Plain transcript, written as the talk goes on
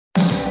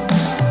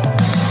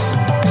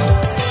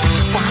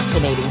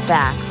Fascinating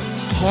facts,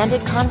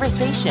 candid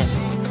conversations,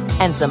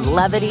 and some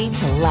levity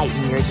to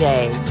lighten your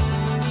day.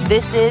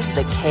 This is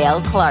The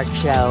Cale Clark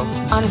Show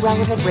on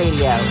Relevant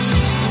Radio.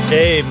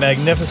 Hey,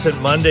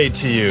 magnificent Monday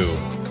to you.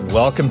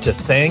 Welcome to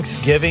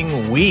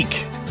Thanksgiving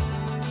week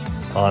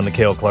on The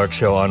Cale Clark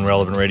Show on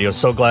Relevant Radio.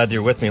 So glad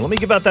you're with me. Let me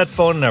give out that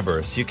phone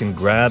number so you can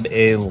grab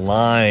a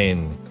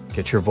line.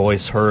 Get your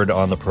voice heard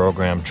on the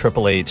program.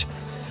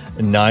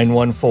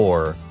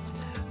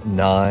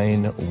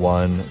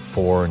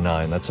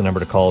 888-914-9149. That's the number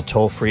to call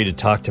toll free to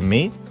talk to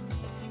me.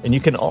 And you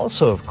can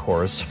also, of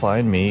course,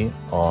 find me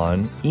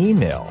on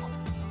email.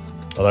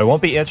 Although I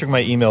won't be answering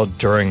my email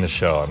during the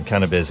show. I'm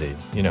kind of busy.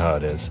 You know how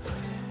it is.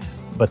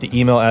 But the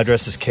email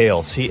address is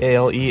Cale,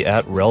 C-A-L-E,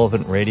 at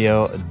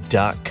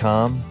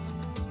relevantradio.com.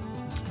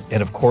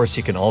 And, of course,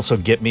 you can also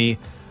get me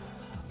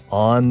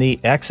on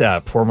the X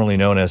app, formerly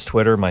known as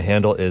Twitter. My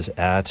handle is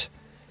at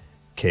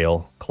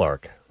Cale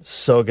Clark.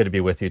 So good to be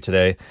with you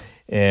today.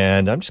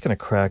 And I'm just going to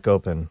crack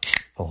open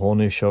a whole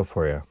new show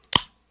for you,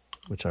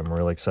 which I'm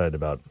really excited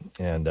about.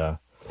 And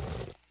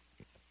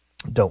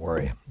don't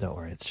worry.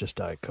 It's just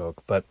Diet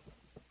Coke. But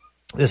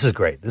this is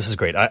great.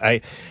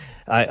 I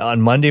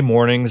on Monday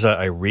mornings,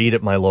 I read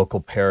at my local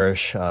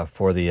parish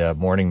for the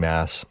morning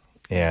mass.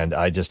 And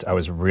I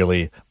was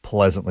really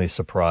pleasantly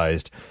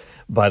surprised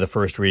by the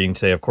first reading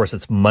today. Of course,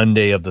 it's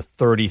Monday of the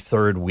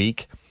 33rd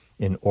week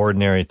in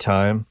ordinary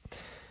time.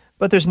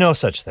 But there's no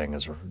such thing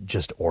as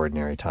just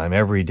ordinary time.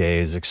 Every day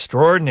is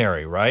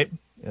extraordinary, right?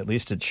 At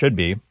least it should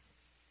be.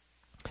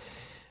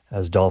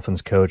 As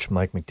Dolphins coach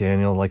Mike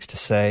McDaniel likes to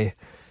say,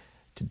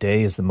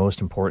 today is the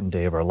most important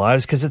day of our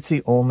lives because it's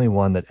the only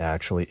one that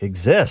actually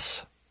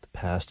exists. The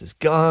past is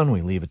gone.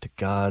 We leave it to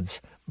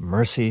God's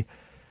mercy.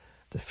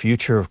 The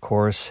future, of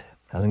course,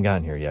 hasn't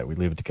gotten here yet. We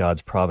leave it to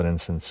God's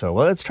providence. And so,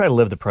 let's try to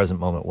live the present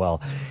moment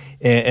well.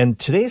 And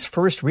today's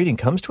first reading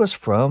comes to us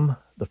from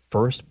the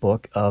first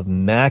book of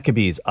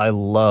Maccabees. I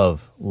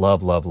love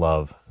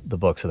the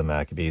books of the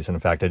Maccabees. And in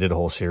fact, I did a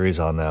whole series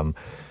on them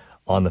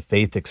on the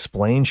Faith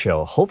Explained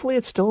show. Hopefully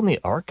it's still in the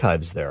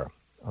archives there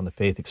on the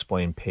Faith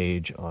Explained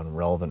page on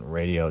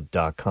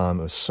relevantradio.com.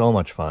 It was so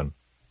much fun.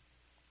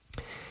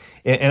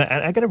 And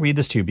I got to read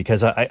this to you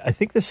because I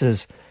think this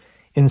is,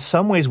 in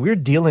some ways, we're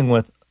dealing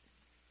with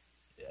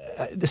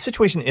the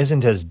situation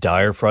isn't as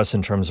dire for us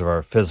in terms of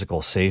our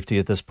physical safety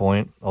at this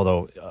point,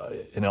 although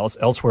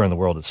elsewhere in the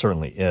world it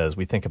certainly is.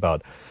 We think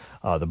about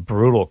the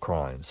brutal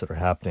crimes that are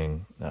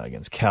happening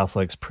against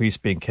Catholics, priests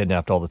being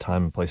kidnapped all the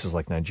time in places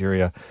like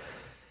Nigeria.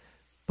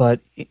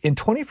 But in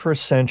 21st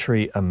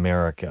century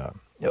America,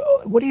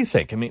 what do you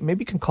think? I mean,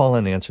 maybe you can call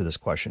in and answer this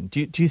question.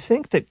 Do you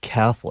think that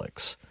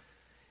Catholics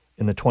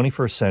in the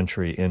 21st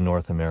century in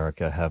North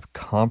America have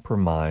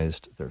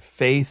compromised their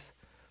faith,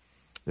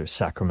 their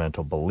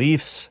sacramental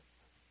beliefs,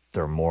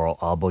 their moral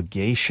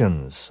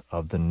obligations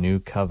of the new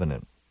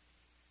covenant?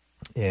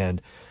 And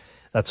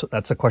that's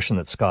a question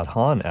that Scott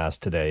Hahn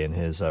asked today in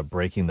his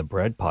Breaking the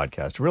Bread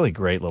podcast. Really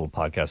great little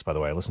podcast, by the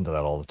way. I listen to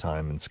that all the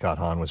time. And Scott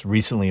Hahn was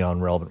recently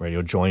on Relevant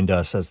Radio, joined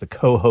us as the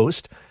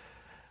co-host,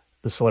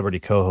 the celebrity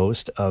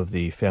co-host of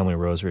the Family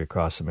Rosary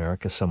Across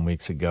America some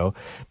weeks ago.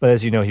 But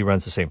as you know, he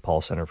runs the St.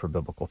 Paul Center for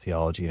Biblical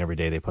Theology, and every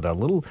day they put out a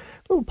little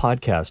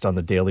podcast on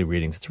the daily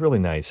readings. It's really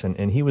nice.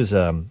 And he was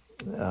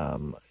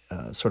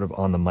sort of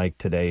on the mic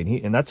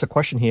today, and that's a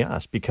question he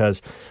asked,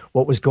 because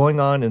what was going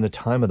on in the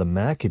time of the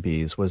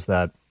Maccabees was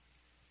that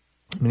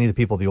many of the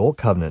people of the Old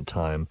Covenant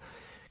time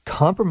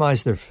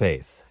compromised their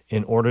faith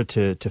in order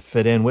to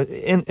fit in with,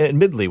 and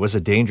admittedly, it was a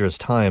dangerous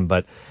time,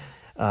 but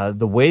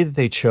the way that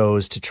they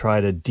chose to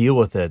try to deal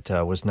with it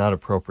was not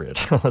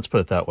appropriate. Let's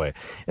put it that way.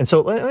 And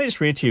so let me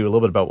just read to you a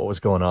little bit about what was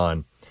going on,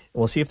 and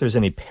we'll see if there's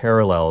any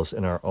parallels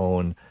in our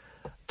own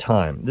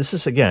time. This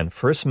is, again,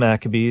 First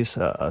Maccabees,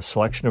 a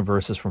selection of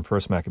verses from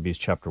First Maccabees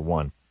chapter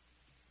 1.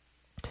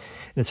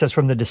 And it says,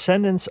 from the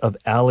descendants of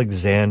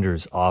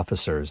Alexander's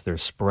officers, there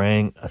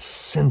sprang a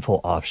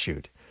sinful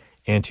offshoot,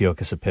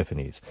 Antiochus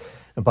Epiphanes.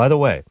 And by the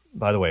way,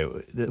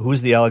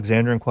 who's the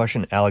Alexander in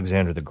question?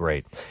 Alexander the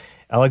Great.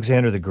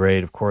 Alexander the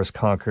Great, of course,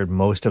 conquered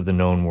most of the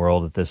known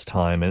world at this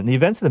time. And the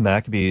events of the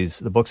Maccabees,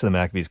 the books of the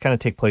Maccabees, kind of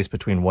take place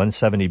between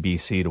 170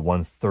 BC to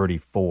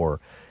 134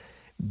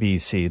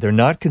 BC. They're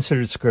not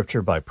considered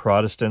scripture by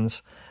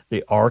Protestants.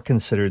 They are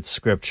considered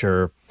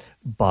scripture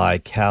by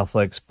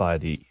Catholics, by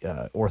the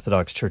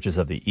Orthodox churches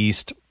of the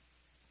East,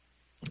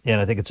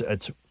 and I think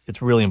it's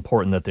really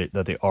important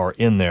that they are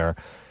in there.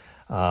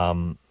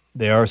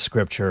 They are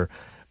scripture,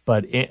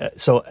 but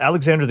so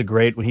Alexander the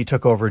Great, when he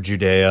took over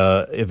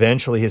Judea,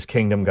 eventually his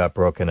kingdom got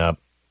broken up,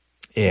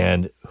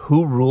 and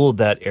who ruled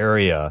that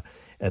area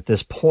at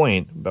this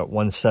point, about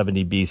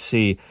 170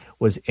 BC,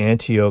 was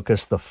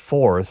Antiochus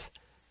IV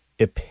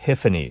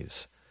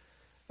Epiphanes.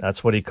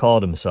 That's what he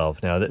called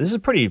himself. Now, this is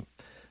pretty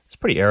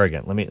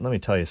arrogant. Let me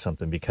tell you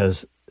something,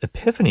 because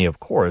Epiphany,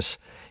 of course,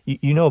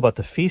 you know about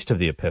the Feast of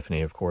the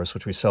Epiphany, of course,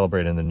 which we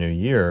celebrate in the new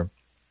year.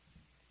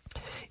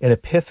 And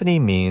Epiphany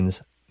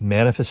means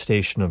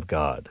manifestation of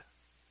God,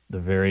 the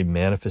very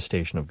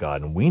manifestation of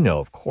God. And we know,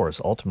 of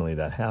course, ultimately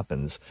that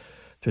happens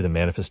through the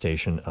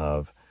manifestation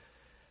of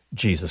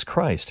Jesus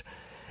Christ.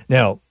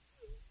 Now,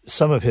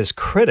 some of his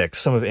critics,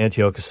 some of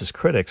Antiochus's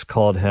critics,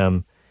 called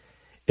him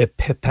not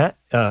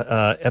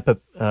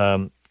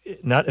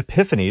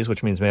Epiphanes,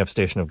 which means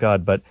manifestation of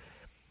God, but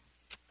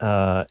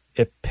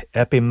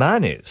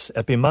Epimanes.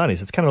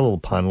 Epimanes. It's kind of a little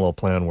pun, a little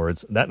play on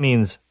words. That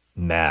means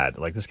mad.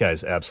 Like, this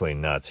guy's absolutely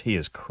nuts. He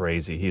is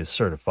crazy. He is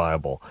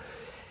certifiable.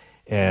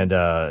 And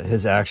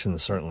his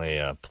actions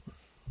certainly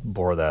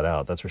bore that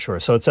out, that's for sure.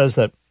 So it says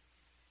that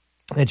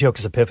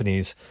Antiochus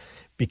Epiphanes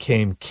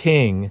became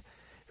king,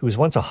 who was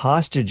once a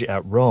hostage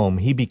at Rome.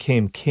 He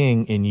became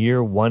king in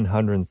year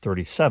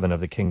 137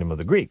 of the kingdom of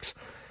the Greeks.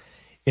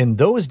 In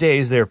those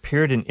days, there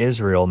appeared in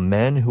Israel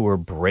men who were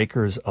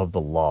breakers of the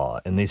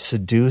law, and they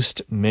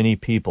seduced many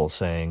people,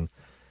 saying,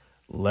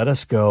 "Let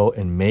us go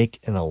and make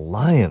an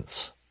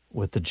alliance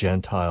with the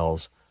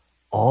Gentiles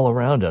all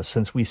around us.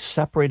 Since we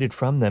separated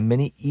from them,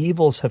 many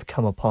evils have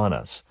come upon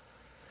us."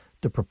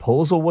 The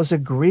proposal was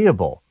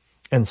agreeable,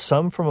 and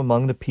some from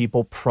among the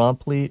people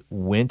promptly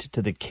went to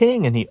the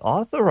king, and he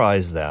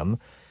authorized them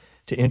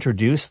to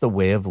introduce the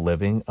way of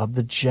living of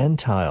the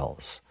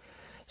Gentiles.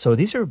 So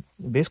these are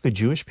basically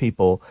Jewish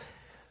people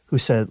who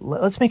said,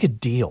 let's make a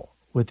deal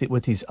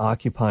with these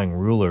occupying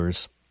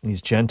rulers,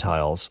 these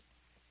Gentiles.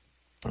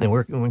 And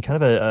we're in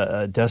kind of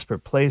a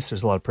desperate place.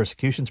 There's a lot of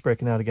persecutions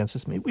breaking out against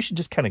us. Maybe we should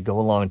just kind of go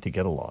along to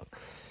get along.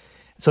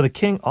 So the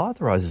king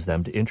authorizes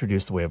them to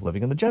introduce the way of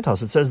living of the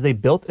Gentiles. It says they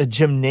built a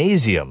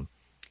gymnasium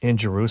in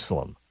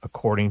Jerusalem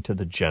according to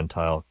the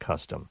Gentile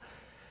custom.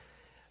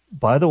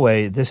 By the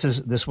way,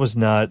 this was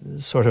not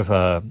sort of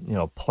a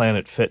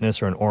Planet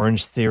Fitness or an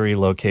Orange Theory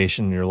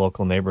location in your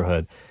local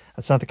neighborhood.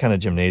 That's not the kind of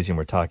gymnasium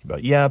we're talking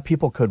about. Yeah,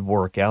 people could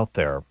work out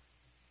there,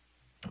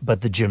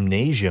 but the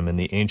gymnasium in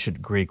the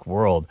ancient Greek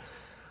world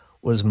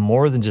was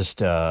more than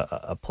just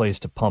a place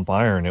to pump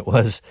iron. It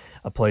was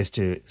a place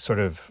to sort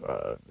of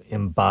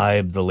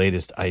imbibe the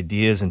latest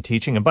ideas and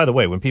teaching. And by the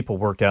way, when people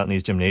worked out in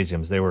these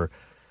gymnasiums, they were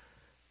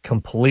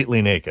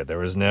completely naked. There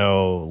was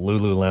no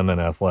Lululemon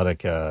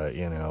athletic,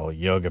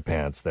 yoga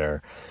pants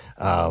there.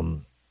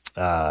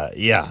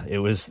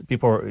 It was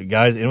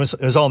guys. It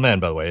was all men,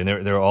 by the way,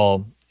 and they're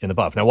all in the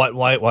buff. Now,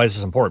 why is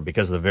this important?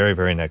 Because of the very,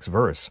 very next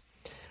verse.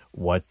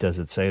 What does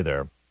it say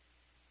there?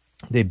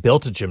 They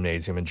built a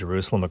gymnasium in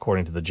Jerusalem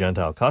according to the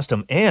Gentile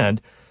custom,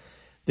 and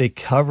they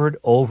covered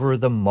over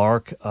the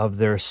mark of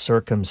their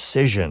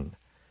circumcision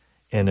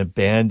and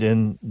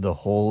abandoned the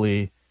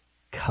holy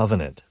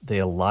covenant. They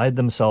allied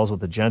themselves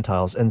with the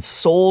Gentiles and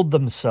sold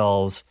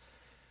themselves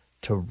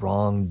to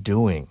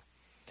wrongdoing.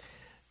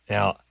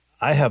 Now,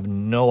 I have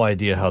no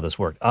idea how this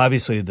worked.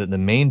 Obviously, the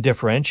main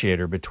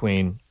differentiator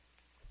between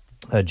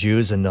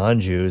Jews and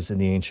non-Jews in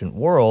the ancient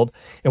world,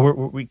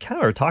 and we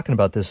kind of are talking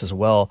about this as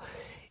well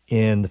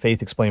in the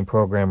Faith Explained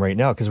program right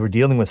now, because we're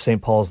dealing with St.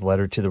 Paul's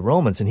letter to the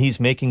Romans, and he's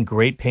making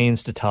great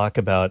pains to talk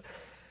about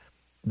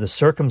the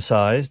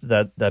circumcised,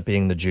 that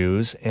being the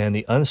Jews, and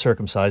the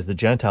uncircumcised, the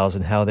Gentiles,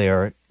 and how they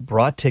are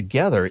brought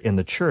together in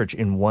the church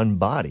in one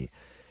body.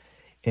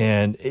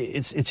 And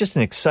it's just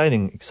an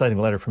exciting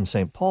letter from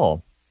St.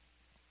 Paul.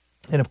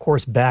 And of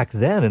course, back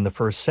then in the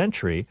first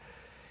century,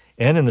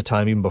 and in the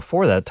time even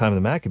before that, time of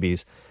the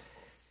Maccabees,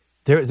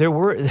 there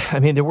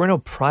were no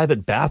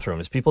private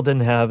bathrooms. People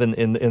didn't have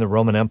in the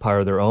Roman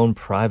Empire their own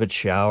private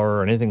shower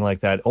or anything like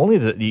that. Only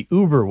the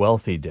uber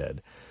wealthy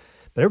did.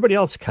 But everybody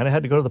else kind of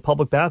had to go to the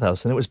public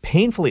bathhouse, and it was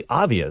painfully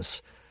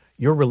obvious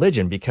your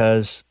religion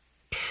because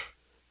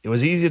it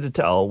was easy to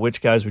tell which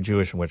guys were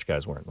Jewish and which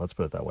guys weren't. Let's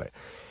put it that way.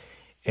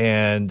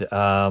 And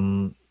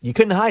you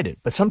couldn't hide it,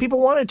 but some people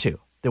wanted to.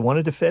 They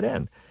wanted to fit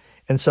in.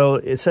 And so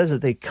it says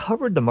that they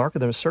covered the mark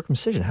of their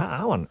circumcision.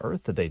 How on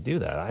earth did they do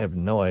that? I have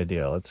no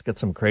idea. Let's get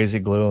some crazy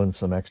glue and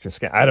some extra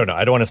skin. I don't know.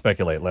 I don't want to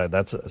speculate.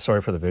 That's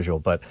sorry for the visual,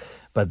 but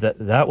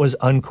that was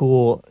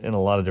uncool in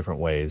a lot of different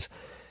ways.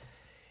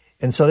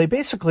 And so they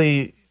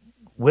basically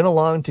went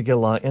along to get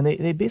along, and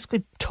they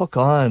basically took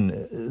on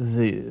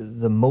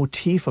the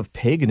motif of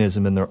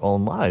paganism in their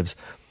own lives.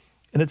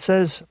 And it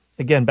says,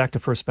 again, back to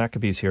First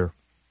Maccabees here,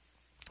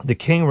 the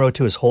king wrote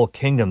to his whole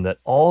kingdom that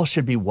all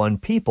should be one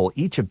people,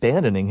 each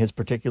abandoning his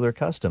particular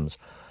customs.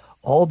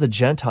 All the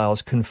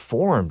Gentiles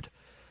conformed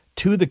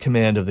to the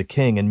command of the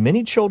king, and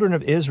many children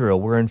of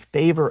Israel were in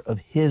favor of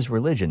his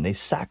religion. They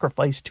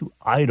sacrificed to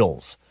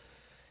idols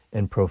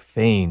and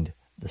profaned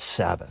the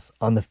Sabbath.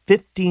 On the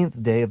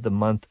 15th day of the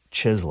month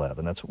Chislev,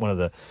 and that's one of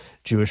the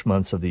Jewish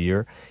months of the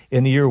year,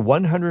 in the year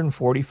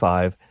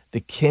 145, the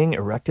king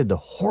erected the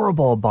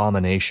horrible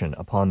abomination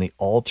upon the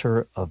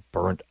altar of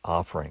burnt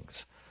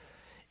offerings.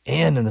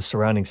 And in the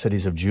surrounding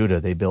cities of Judah,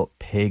 they built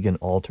pagan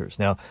altars.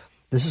 Now,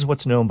 this is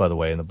what's known, by the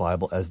way, in the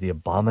Bible as the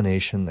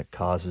abomination that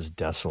causes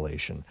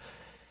desolation.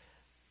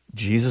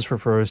 Jesus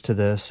refers to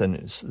this, and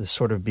it's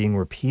sort of being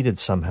repeated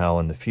somehow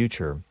in the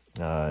future,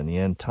 in the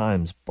end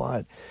times.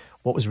 But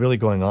what was really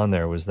going on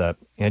there was that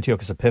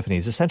Antiochus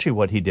Epiphanes, essentially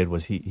what he did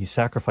was he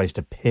sacrificed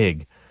a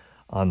pig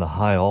on the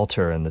high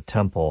altar in the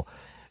temple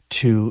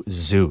to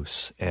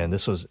Zeus. And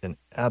this was an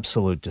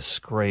absolute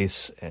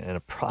disgrace and a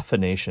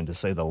profanation, to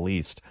say the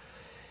least.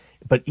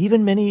 But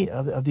even many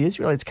of the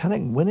Israelites kind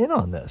of went in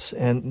on this.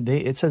 And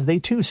it says they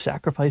too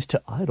sacrificed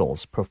to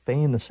idols,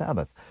 profane the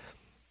Sabbath.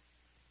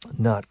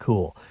 Not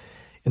cool.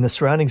 In the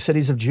surrounding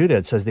cities of Judah,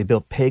 it says they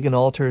built pagan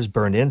altars,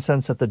 burned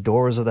incense at the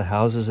doors of the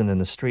houses and in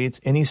the streets.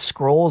 Any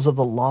scrolls of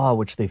the law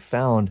which they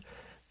found,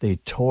 they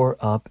tore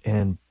up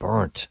and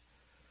burnt.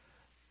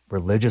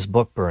 Religious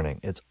book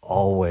burning. It's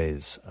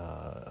always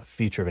a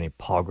feature of any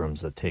pogroms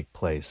that take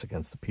place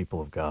against the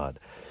people of God.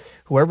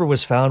 Whoever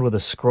was found with a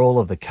scroll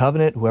of the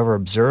covenant, whoever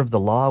observed the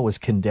law, was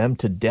condemned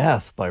to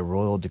death by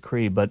royal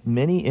decree. But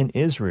many in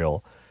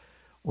Israel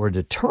were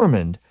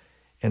determined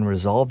and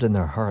resolved in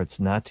their hearts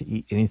not to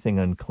eat anything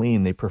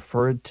unclean. They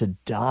preferred to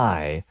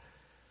die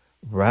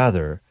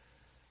rather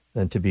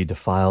than to be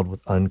defiled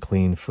with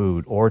unclean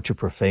food or to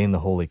profane the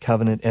holy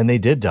covenant. And they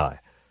did die.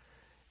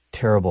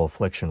 Terrible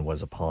affliction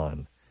was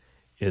upon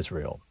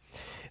Israel.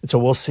 And so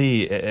we'll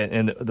see,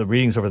 and the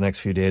readings over the next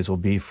few days will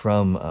be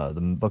from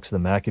the books of the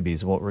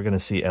Maccabees. We're going to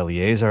see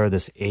Eleazar,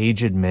 this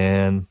aged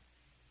man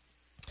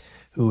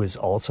who is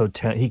also,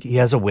 he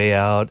has a way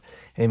out.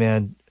 Hey,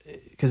 man,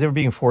 because they were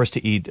being forced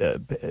to eat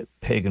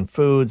pagan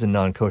foods and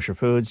non-kosher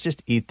foods,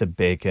 just eat the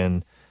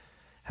bacon,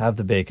 have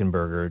the bacon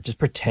burger, just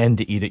pretend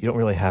to eat it. You don't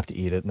really have to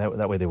eat it, and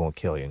that way they won't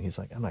kill you. And he's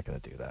like, I'm not going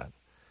to do that.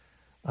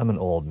 I'm an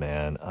old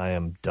man. I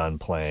am done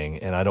playing,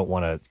 and I don't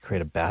want to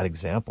create a bad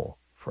example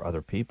for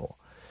other people.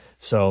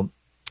 So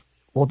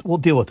we'll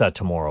deal with that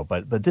tomorrow.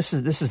 But this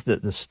is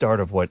the start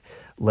of what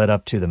led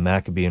up to the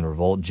Maccabean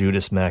revolt.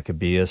 Judas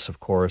Maccabeus,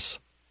 of course,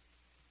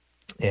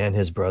 and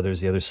his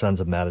brothers, the other sons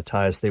of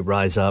Mattathias, they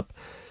rise up.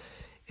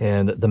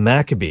 And the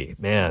Maccabee,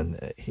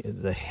 man,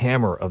 the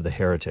hammer of the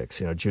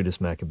heretics, Judas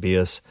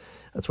Maccabeus,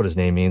 that's what his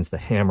name means, the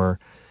hammer.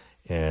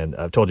 And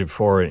I've told you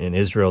before, in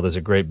Israel, there's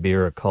a great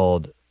beer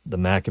called the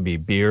Maccabee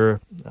beer.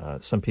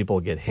 Some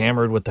people get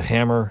hammered with the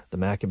hammer, the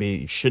Maccabee.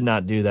 You should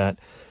not do that.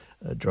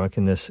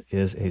 Drunkenness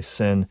is a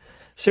sin,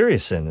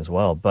 serious sin as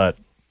well. But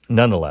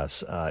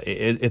nonetheless,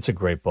 it's a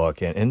great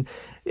book. And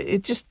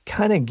it just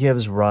kind of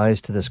gives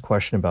rise to this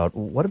question about,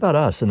 what about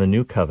us in the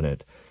new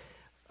covenant?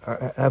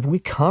 Have we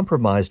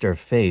compromised our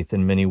faith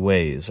in many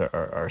ways,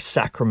 our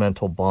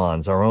sacramental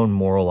bonds, our own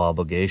moral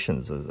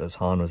obligations, as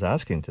Han was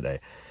asking today,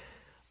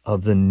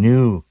 of the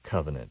new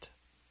covenant?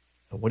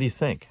 What do you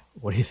think?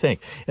 What do you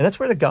think? And that's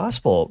where the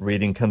gospel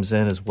reading comes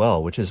in as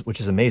well, which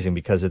is amazing,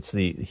 because it's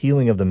the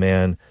healing of the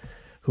man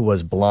who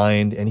was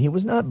blind, and he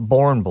was not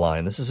born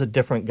blind. This is a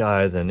different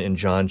guy than in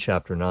John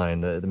chapter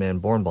 9, the man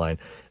born blind.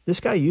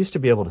 This guy used to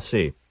be able to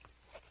see.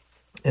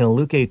 And in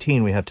Luke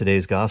 18, we have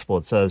today's gospel.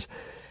 It says,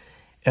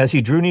 as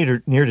he drew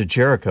near to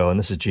Jericho, and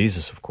this is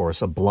Jesus, of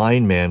course, a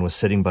blind man was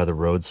sitting by the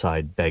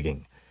roadside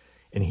begging.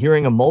 And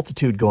hearing a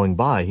multitude going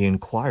by, he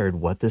inquired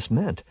what this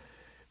meant.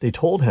 They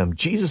told him,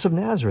 Jesus of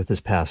Nazareth is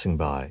passing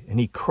by. And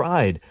he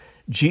cried,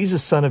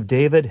 Jesus, son of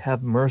David,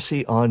 have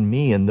mercy on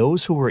me. And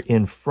those who were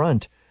in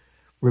front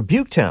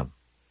rebuked him,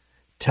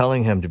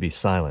 telling him to be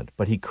silent.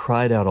 But he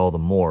cried out all the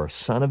more,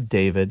 Son of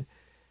David,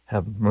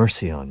 have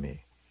mercy on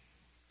me.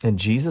 And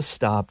Jesus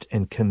stopped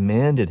and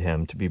commanded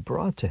him to be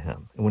brought to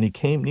him. And when he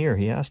came near,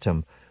 he asked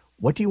him,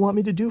 what do you want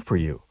me to do for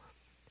you?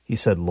 He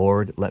said,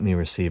 Lord, let me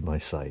receive my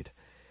sight.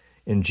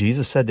 And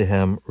Jesus said to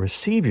him,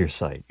 receive your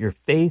sight. Your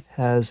faith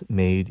has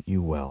made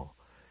you well.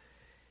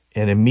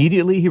 And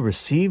immediately he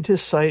received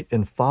his sight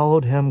and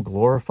followed him,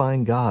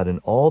 glorifying God. And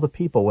all the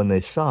people, when they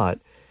saw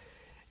it,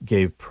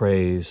 gave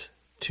praise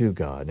to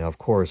God. Now, of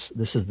course,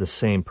 this is the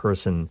same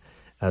person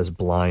as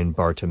blind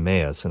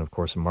Bartimaeus. And of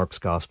course, in Mark's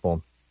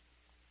gospel,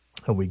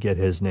 we get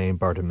his name,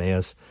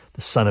 Bartimaeus,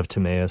 the son of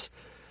Timaeus,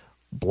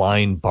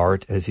 blind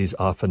Bart, as he's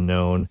often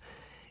known.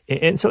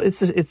 And so it's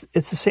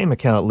the same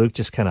account. Luke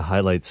just kind of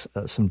highlights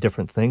some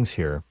different things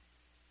here.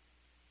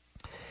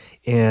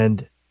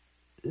 And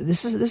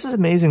this is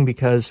amazing,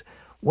 because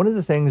one of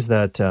the things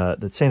that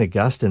St.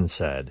 Augustine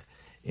said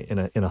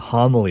in a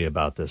homily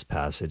about this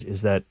passage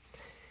is that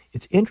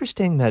it's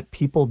interesting that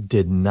people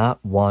did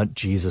not want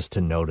Jesus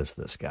to notice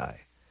this guy.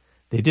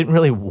 They didn't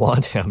really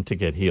want him to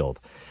get healed.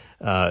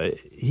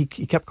 He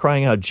kept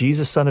crying out,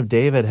 Jesus, son of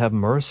David, have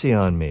mercy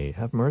on me,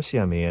 have mercy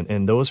on me.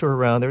 And those who were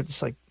around, they're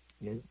just like,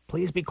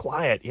 please be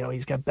quiet.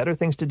 He's got better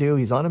things to do.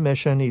 He's on a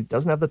mission. He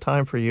doesn't have the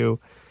time for you.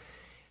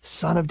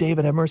 Son of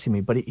David, have mercy on me.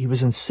 But he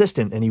was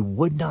insistent, and he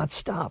would not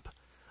stop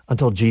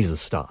until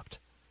Jesus stopped.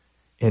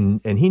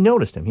 And he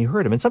noticed him. He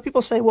heard him. And some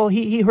people say, well,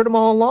 he heard him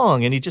all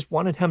along, and he just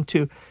wanted him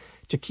to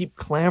keep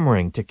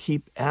clamoring, to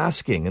keep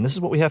asking. And this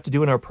is what we have to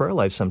do in our prayer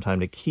life sometime,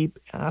 to keep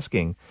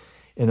asking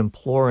and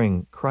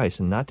imploring Christ,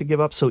 and not to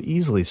give up so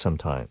easily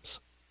sometimes.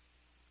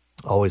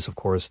 Always, of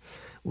course,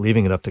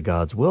 leaving it up to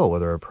God's will,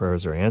 whether our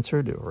prayers are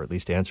answered, or at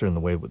least answered in the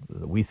way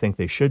that we think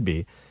they should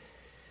be.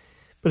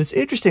 But it's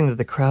interesting that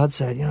the crowd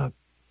said,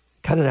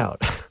 cut it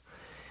out.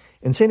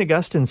 And St.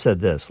 Augustine said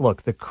this,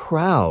 look, the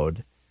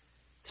crowd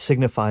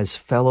signifies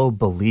fellow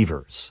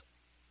believers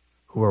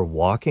who are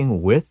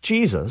walking with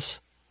Jesus.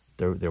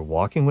 They're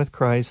walking with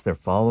Christ, they're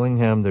following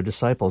him, they're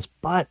disciples,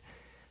 but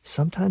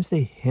sometimes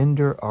they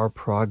hinder our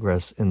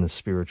progress in the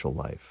spiritual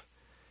life.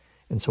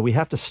 And so we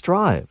have to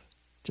strive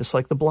just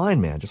like the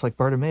blind man, just like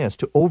Bartimaeus,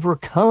 to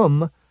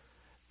overcome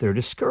their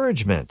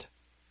discouragement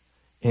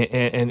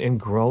and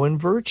grow in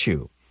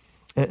virtue.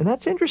 And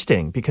that's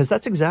interesting because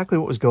that's exactly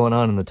what was going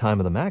on in the time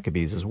of the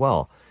Maccabees as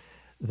well,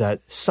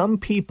 that some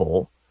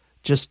people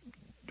just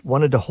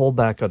wanted to hold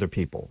back other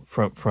people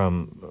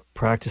from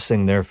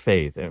practicing their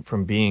faith and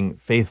from being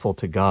faithful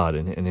to God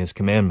and his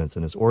commandments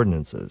and his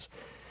ordinances.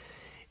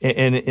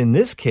 And in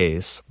this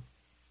case,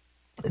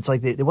 it's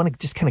like they want to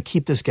just kind of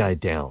keep this guy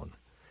down.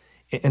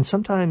 And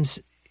sometimes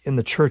in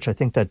the church, I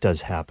think that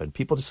does happen.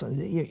 People just,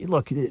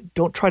 look,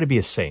 don't try to be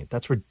a saint.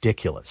 That's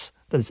ridiculous.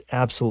 That is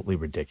absolutely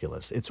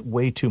ridiculous. It's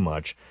way too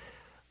much.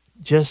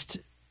 Just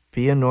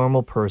be a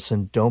normal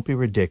person. Don't be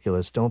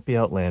ridiculous. Don't be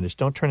outlandish.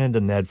 Don't turn into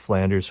Ned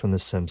Flanders from the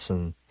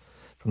Simpsons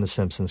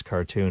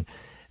cartoon.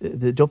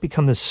 Don't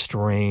become this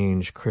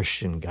strange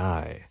Christian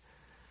guy.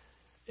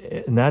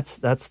 And that's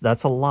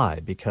a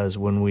lie, because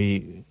when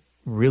we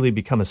really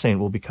become a saint,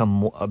 we'll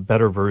become a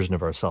better version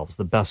of ourselves,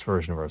 the best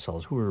version of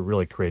ourselves, who we're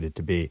really created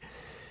to be.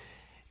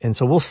 And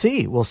so we'll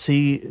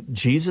see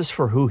Jesus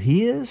for who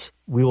he is.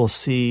 We will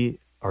see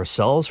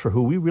ourselves for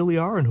who we really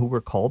are and who we're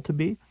called to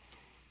be.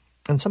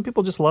 And some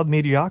people just love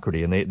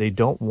mediocrity, and they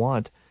don't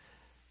want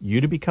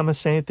you to become a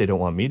saint. They don't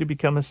want me to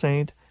become a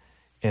saint.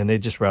 And they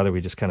just rather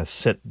we just kind of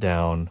sit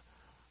down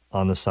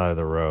on the side of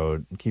the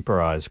road and keep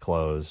our eyes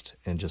closed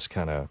and just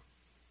kind of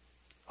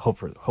hope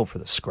for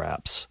the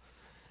scraps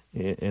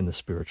in the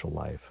spiritual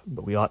life.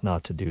 But we ought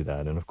not to do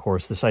that. And of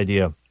course, this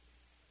idea,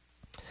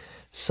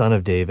 Son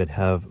of David,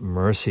 have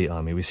mercy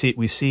on me. We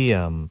see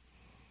in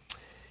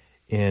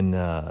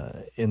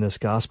this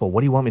gospel,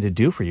 what do you want me to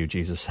do for you?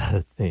 Jesus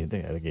said, I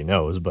think he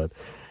knows, but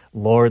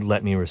Lord,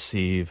 let me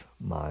receive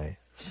my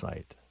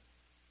sight.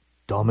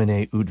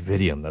 Domine ut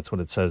videum. That's what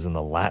it says in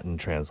the Latin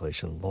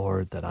translation.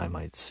 Lord, that I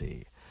might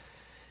see.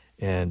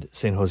 And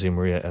St.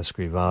 Josemaria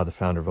Escrivá, the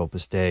founder of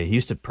Opus Dei, he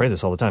used to pray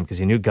this all the time because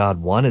he knew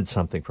God wanted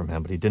something from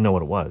him, but he didn't know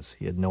what it was.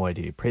 He had no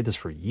idea. He prayed this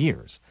for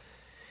years.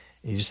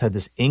 He just had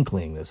this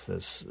inkling,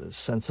 this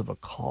sense of a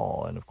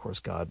call. And of course,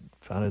 God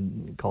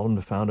called him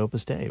to found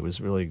Opus Dei. It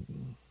was really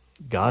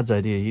God's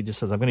idea. He just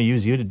says, I'm going to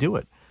use you to do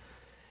it.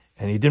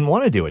 And he didn't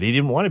want to do it. He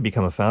didn't want to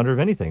become a founder of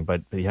anything,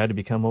 but he had to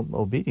become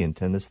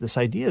obedient. And this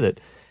idea that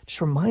just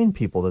remind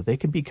people that they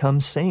can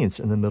become saints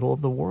in the middle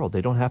of the world.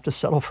 They don't have to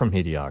settle for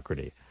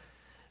mediocrity.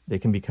 They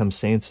can become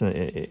saints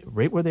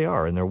right where they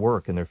are in their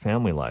work, in their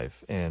family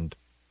life, and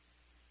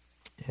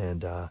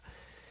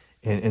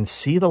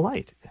see the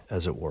light,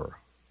 as it were,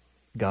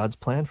 God's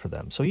plan for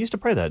them. So he used to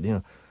pray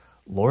that,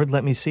 Lord,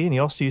 let me see. And he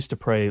also used to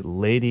pray,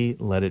 Lady,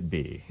 let it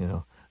be,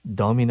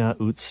 Domina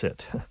ut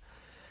sit.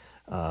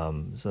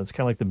 So it's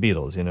kind of like the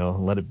Beatles,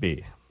 let it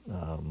be.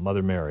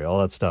 Mother Mary, all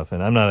that stuff.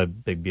 And I'm not a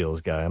big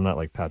Beatles guy. I'm not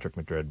like Patrick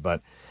Madrid,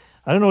 but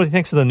I don't know what he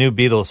thinks of the new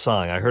Beatles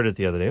song. I heard it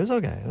the other day. It was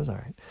okay. It was all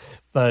right.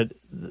 But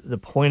the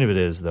point of it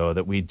is, though,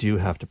 that we do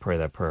have to pray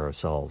that prayer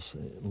ourselves.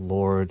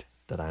 Lord,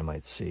 that I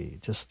might see,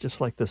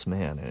 just like this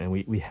man. And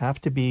we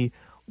have to be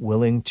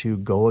willing to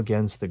go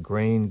against the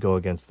grain, go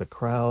against the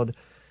crowd,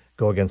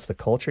 go against the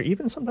culture,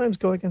 even sometimes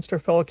go against our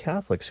fellow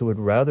Catholics who would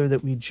rather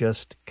that we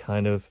just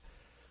kind of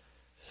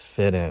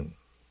fit in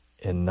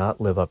and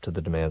not live up to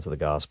the demands of the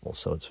gospel.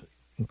 So it's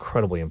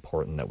incredibly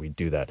important that we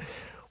do that.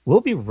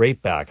 We'll be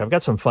right back. I've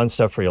got some fun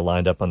stuff for you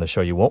lined up on the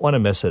show. You won't want to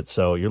miss it.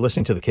 So you're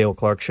listening to the Cale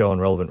Clark Show on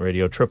Relevant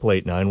Radio,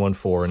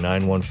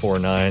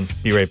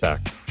 888-914-9149. Be right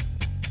back.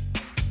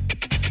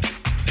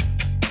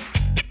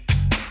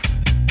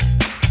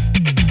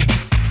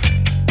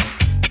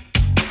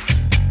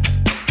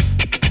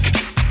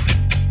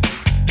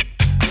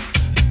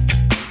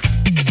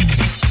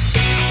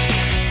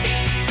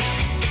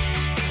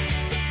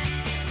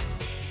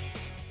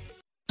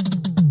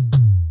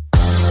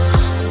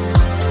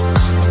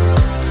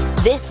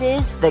 This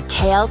is The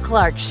Cale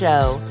Clark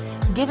Show,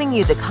 giving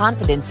you the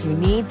confidence you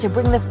need to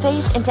bring the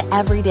faith into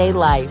everyday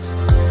life.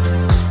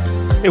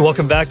 Hey,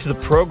 welcome back to the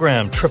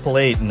program.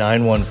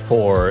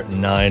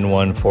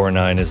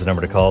 888-914-9149 is the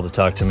number to call to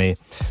talk to me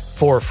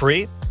for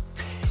free.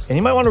 And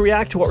you might want to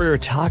react to what we were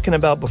talking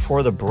about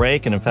before the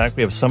break. And in fact,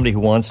 we have somebody who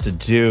wants to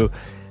do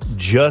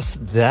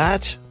just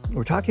that.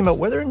 We're talking about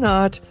whether or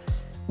not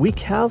we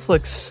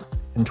Catholics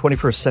in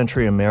 21st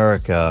century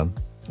America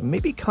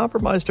maybe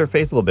compromised our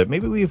faith a little bit.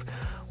 Maybe we've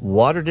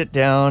watered it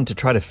down to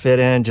try to fit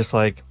in, just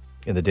like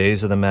in the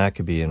days of the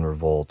Maccabean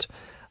revolt.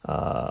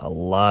 A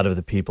lot of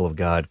the people of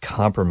God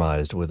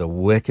compromised with a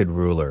wicked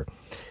ruler.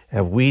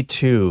 Have we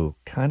too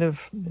kind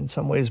of, in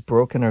some ways,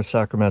 broken our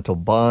sacramental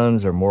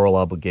bonds or moral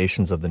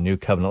obligations of the new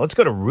covenant? Let's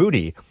go to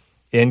Rudy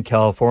in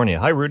California.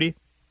 Hi, Rudy.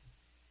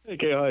 Hey,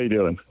 Kay, how you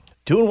doing?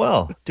 Doing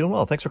well.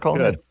 Thanks for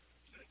calling in.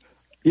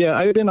 Yeah,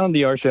 I've been on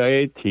the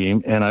RCIA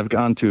team, and I've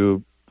gone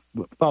to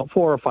about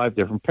 4 or 5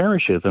 different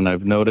parishes, and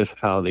I've noticed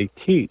how they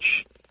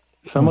teach.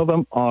 Some of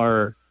them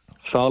are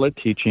solid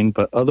teaching,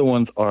 but other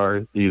ones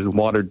are these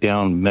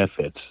watered-down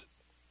methods.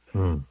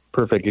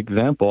 Perfect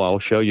example I'll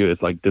show you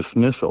is like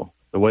dismissal.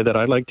 The way that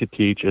I like to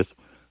teach is,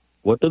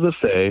 what does it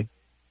say?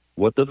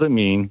 What does it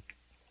mean?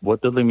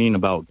 What does it mean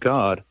about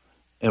God?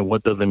 And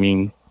what does it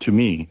mean to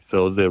me?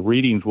 So the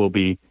readings will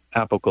be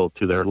applicable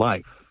to their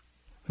life.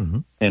 Mm-hmm.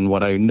 And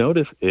what I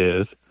notice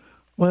is,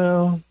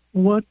 well,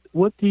 what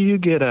do you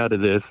get out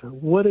of this?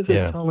 What is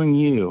it telling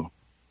you?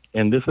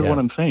 And this is what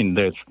I'm saying.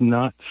 There's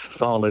not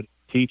solid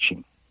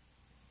teaching.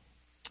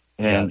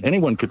 And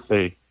anyone could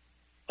say,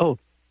 oh,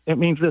 it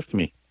means this to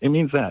me. It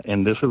means that.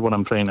 And this is what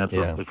I'm saying.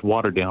 It's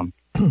watered down.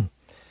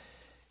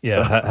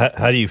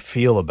 How do you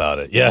feel about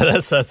it? Yeah,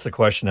 that's the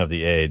question of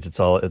the age. It's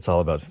all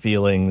about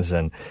feelings.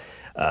 And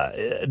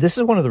this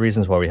is one of the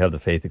reasons why we have the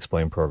Faith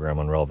Explained program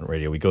on Relevant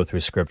Radio. We go through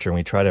Scripture and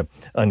we try to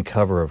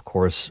uncover, of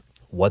course,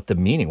 what the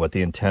meaning, what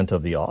the intent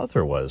of the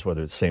author was,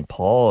 whether it's St.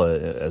 Paul,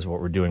 as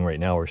what we're doing right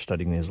now, we're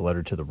studying his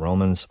letter to the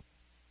Romans.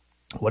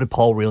 What did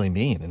Paul really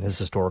mean in his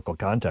historical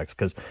context?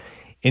 Because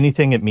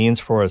anything it means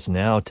for us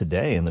now,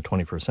 today, in the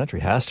 21st century,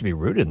 has to be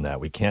rooted in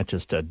that. We can't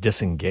just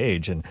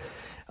disengage and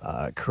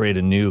create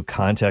a new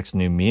context,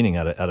 new meaning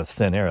out of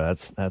thin air.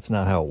 That's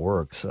not how it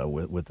works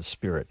with the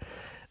Spirit.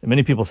 And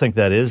many people think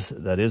that is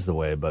the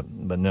way, but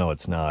no,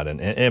 it's not.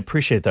 And I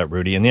appreciate that,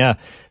 Rudy. And yeah,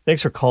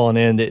 thanks for calling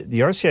in.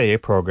 The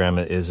RCIA program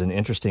is an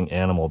interesting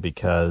animal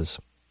because,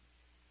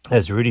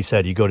 as Rudy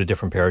said, you go to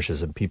different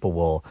parishes and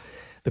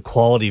the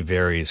quality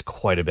varies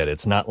quite a bit.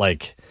 It's not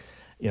like,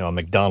 a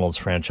McDonald's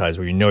franchise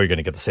where you're going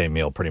to get the same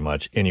meal pretty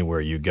much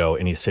anywhere you go,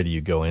 any city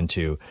you go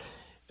into.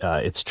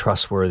 It's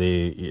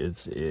trustworthy.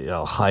 It's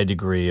a high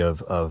degree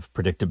of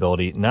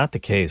predictability. Not the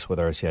case with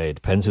RCIA. It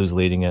depends who's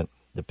leading it.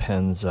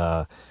 Depends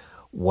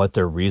what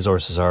their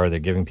resources are. They're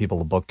giving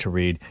people a book to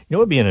read. It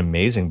would be an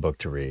amazing book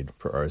to read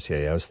for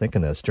RCIA. I was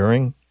thinking this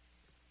during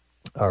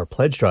our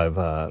pledge drive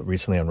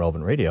recently on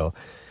Relevant Radio.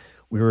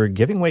 We were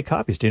giving away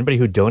copies to anybody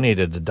who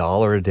donated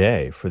 $1 a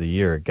day for the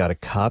year. Got a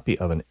copy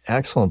of an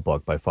excellent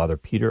book by Father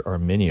Peter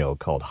Arminio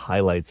called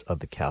Highlights of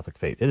the Catholic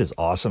Faith. It is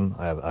awesome.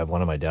 I have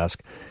one on my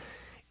desk.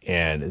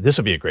 And this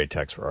would be a great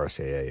text for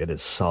RCIA. It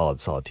is solid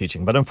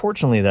teaching. But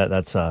unfortunately,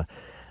 that's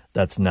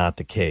not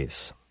the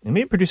case. And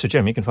maybe Producer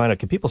Jim, you can find out,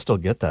 can people still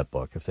get that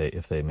book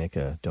if they make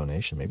a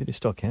donation? Maybe they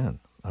still can.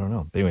 I don't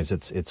know. But anyways,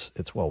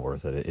 it's well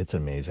worth it. It's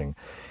amazing.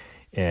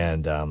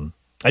 And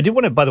I did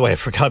want to, by the way, I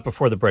forgot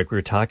before the break, we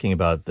were talking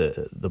about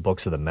the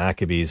books of the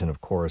Maccabees. And of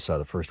course,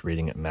 the first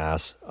reading at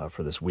Mass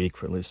for this week,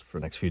 for at least for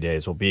the next few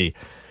days, will be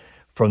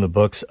from the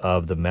books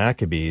of the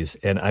Maccabees.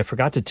 And I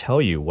forgot to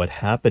tell you what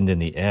happened in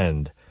the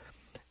end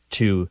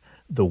to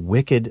the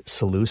wicked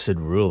Seleucid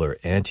ruler,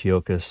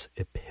 Antiochus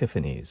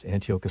Epiphanes,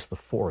 Antiochus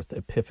IV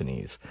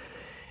Epiphanes.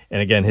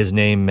 And again, his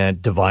name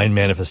meant divine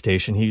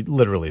manifestation. He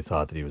literally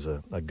thought that he was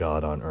a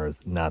god on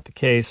earth. Not the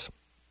case.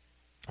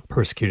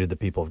 Persecuted the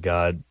people of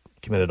God,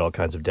 committed all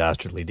kinds of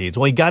dastardly deeds.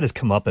 Well, he got his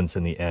comeuppance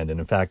in the end. And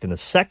in fact, in the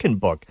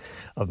second book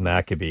of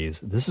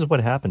Maccabees, this is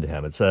what happened to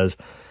him. It says,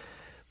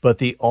 "But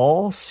the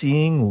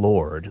all-seeing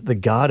Lord, the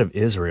God of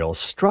Israel,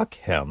 struck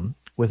him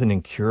with an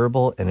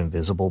incurable and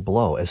invisible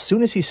blow. As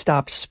soon as he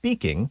stopped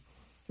speaking,"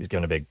 he was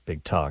going to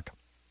big talk,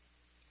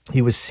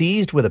 "he was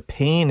seized with a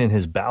pain in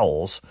his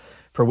bowels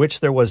for which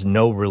there was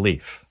no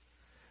relief."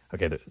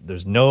 Okay,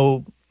 there's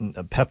no,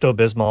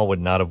 Pepto-Bismol would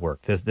not have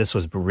worked. This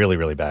was really,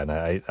 really bad.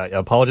 And I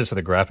apologize for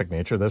the graphic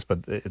nature of this,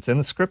 but it's in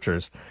the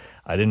Scriptures.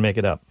 I didn't make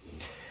it up.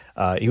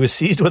 He was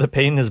seized with a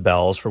pain in his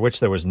bowels for which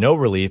there was no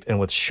relief, and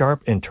with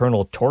sharp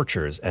internal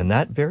tortures, and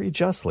that very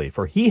justly,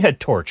 for he had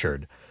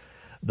tortured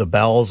the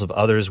bowels of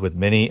others with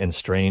many and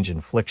strange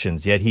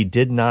inflictions, yet he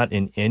did not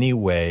in any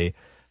way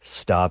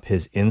stop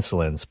his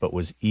insolence, but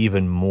was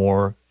even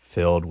more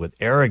filled with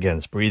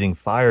arrogance, breathing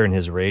fire in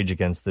his rage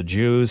against the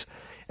Jews,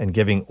 and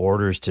giving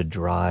orders to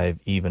drive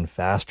even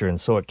faster.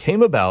 And so it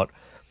came about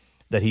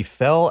that he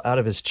fell out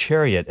of his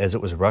chariot as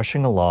it was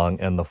rushing along,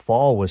 and the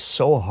fall was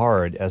so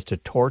hard as to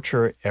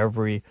torture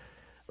every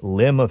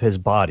limb of his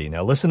body.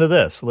 Now listen to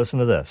this.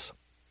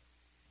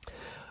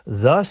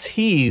 "Thus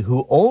he,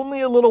 who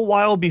only a little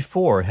while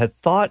before had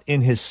thought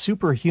in his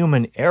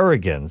superhuman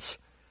arrogance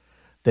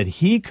that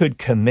he could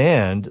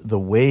command the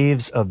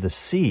waves of the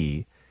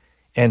sea,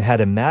 and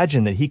had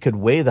imagined that he could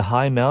weigh the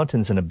high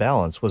mountains in a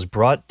balance, was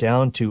brought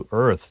down to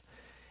earth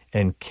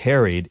and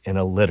carried in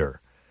a litter,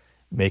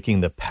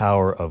 making the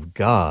power of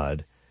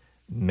God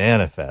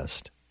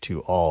manifest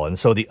to all." And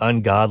so the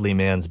ungodly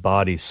man's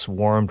body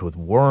swarmed with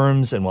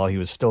worms, and while he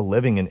was still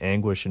living in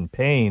anguish and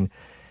pain,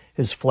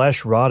 his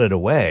flesh rotted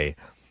away.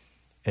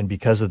 And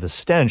because of the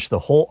stench, the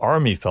whole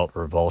army felt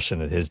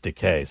revulsion at his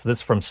decay. So this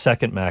is from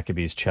 2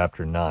 Maccabees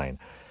chapter 9,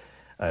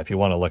 if you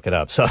want to look it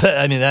up. So,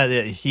 I mean,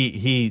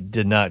 that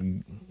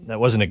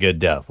wasn't a good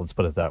death, let's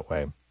put it that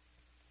way.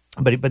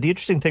 But the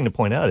interesting thing to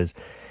point out is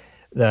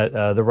that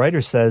the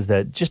writer says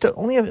that just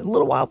only a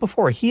little while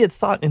before, he had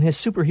thought in his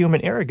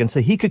superhuman arrogance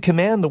that he could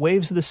command the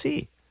waves of the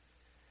sea.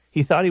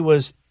 He thought he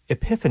was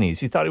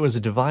Epiphanes. He thought he was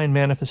a divine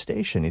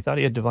manifestation. He thought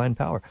he had divine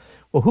power.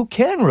 Well, who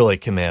can really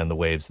command the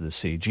waves of the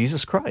sea?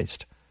 Jesus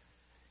Christ.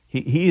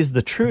 He is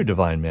the true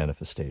divine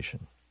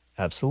manifestation.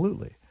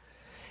 Absolutely.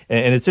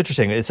 And it's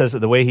interesting. It says that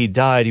the way he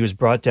died, he was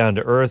brought down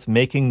to earth,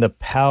 making the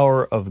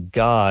power of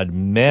God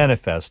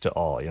manifest to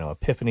all.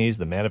 Epiphanies,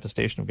 the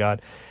manifestation of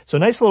God. So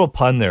nice little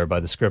pun there by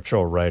the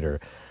scriptural writer.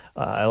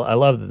 I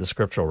love that the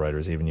scriptural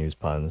writers even use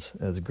puns.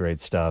 That's great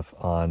stuff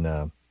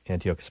on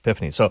Antiochus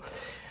Epiphanes. So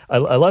I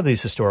love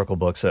these historical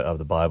books of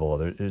the Bible.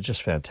 They're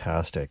just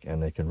fantastic,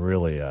 and they can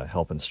really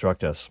help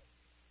instruct us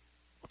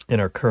in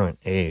our current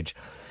age.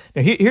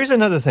 Now, here's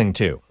another thing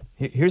too.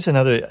 Here's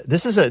another.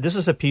 This is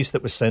a piece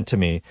that was sent to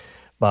me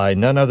by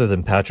none other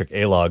than Patrick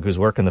Alog, who's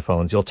working the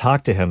phones. You'll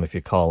talk to him if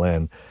you call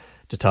in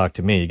to talk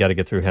to me. You got to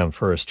get through him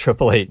first.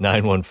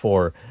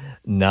 888-914-9149.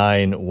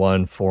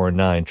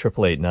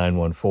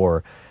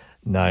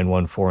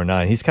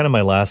 888-914-9149. He's kind of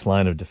my last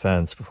line of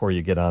defense before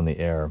you get on the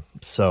air.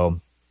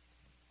 So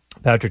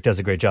Patrick does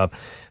a great job.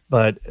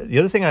 But the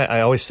other thing I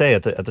always say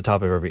at the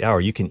top of every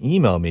hour, you can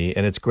email me,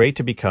 and it's great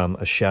to become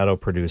a shadow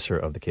producer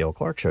of the Cale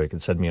Clark Show. You can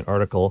send me an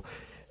article.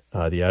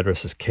 The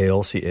address is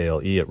Cale,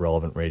 C-A-L-E, at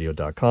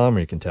relevantradio.com, or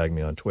you can tag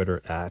me on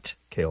Twitter at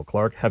Cale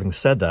Clark. Having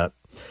said that,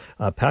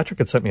 Patrick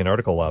had sent me an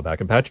article a while back.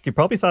 And Patrick, you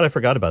probably thought I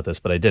forgot about this,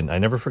 but I didn't. I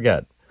never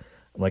forget.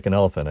 I'm like an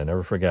elephant. I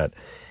never forget.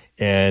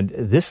 And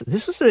this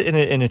was an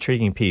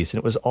intriguing piece, and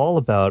it was all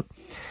about,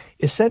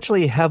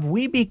 essentially, have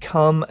we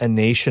become a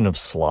nation of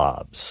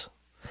slobs?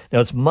 Now,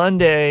 it's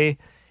Monday.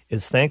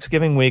 It's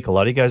Thanksgiving week. A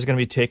lot of you guys are going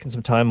to be taking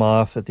some time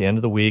off at the end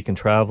of the week and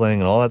traveling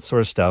and all that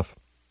sort of stuff.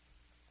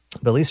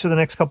 But at least for the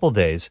next couple of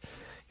days,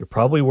 you're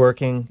probably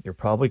working. You're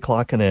probably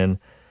clocking in.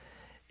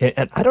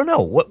 And I don't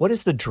know, what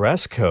is the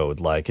dress code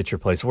like at your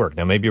place of work?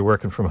 Now, maybe you're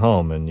working from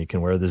home and you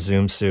can wear the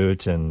Zoom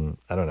suit and,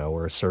 I don't know,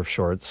 wear surf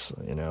shorts,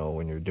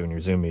 when you're doing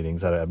your Zoom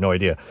meetings. I have no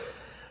idea.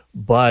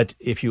 But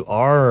if you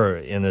are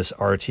in this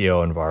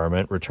RTO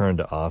environment, return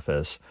to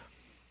office,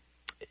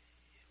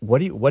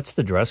 what's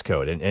the dress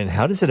code and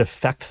how does it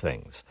affect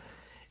things?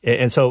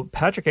 And so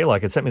Patrick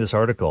Alog had sent me this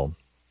article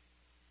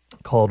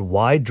called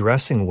Why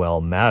Dressing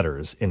Well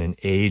Matters in an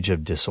Age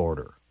of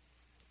Disorder.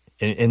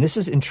 And this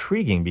is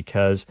intriguing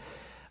because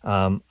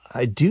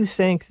I do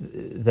think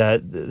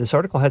that this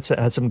article had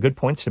some good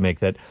points to make,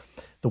 that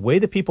the way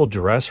that people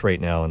dress right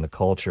now in the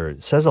culture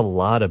says a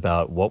lot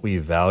about what we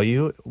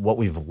value, what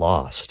we've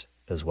lost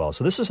as well.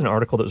 So this is an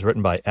article that was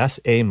written by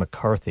S.A.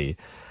 McCarthy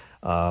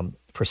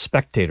for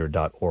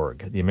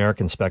Spectator.org, the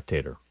American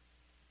Spectator.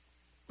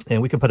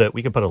 And we can put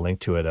a link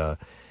to it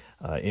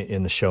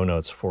in the show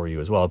notes for you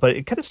as well. But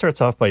it kind of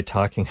starts off by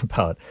talking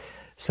about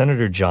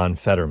Senator John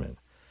Fetterman,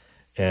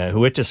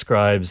 who it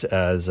describes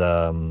as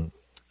the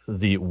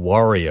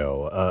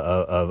Wario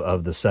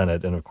of the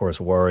Senate. And of course,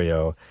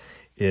 Wario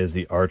is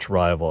the arch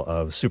rival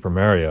of Super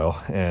Mario.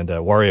 And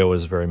Wario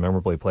was very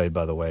memorably played,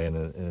 by the way, in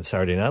a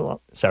Saturday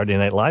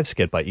Night Live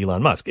skit by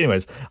Elon Musk.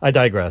 Anyways, I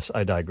digress.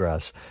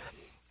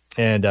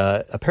 And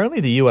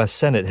apparently the U.S.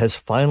 Senate has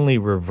finally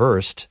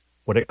reversed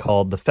what it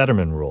called the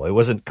Fetterman Rule. It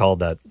wasn't called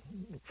that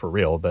for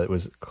real, but it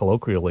was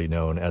colloquially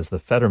known as the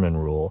Fetterman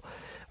Rule,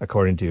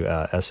 according to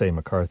S.A.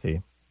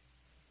 McCarthy.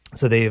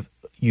 So they've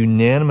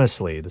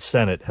unanimously, the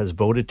Senate has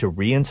voted to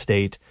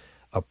reinstate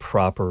a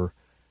proper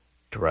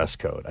dress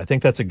code. I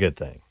think that's a good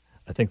thing.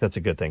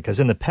 Because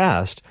in the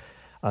past,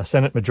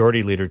 Senate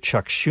Majority Leader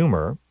Chuck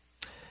Schumer,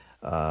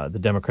 the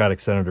Democratic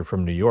senator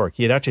from New York,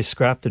 he had actually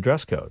scrapped the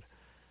dress code.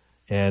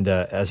 And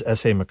as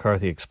S.A.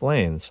 McCarthy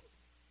explains,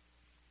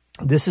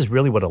 this is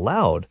really what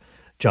allowed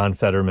John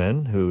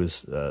Fetterman,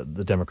 who's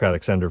the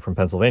Democratic senator from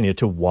Pennsylvania,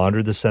 to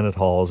wander the Senate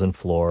halls and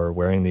floor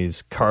wearing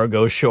these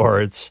cargo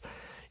shorts,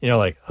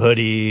 like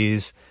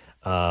hoodies,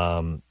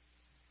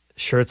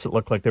 shirts that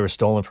looked like they were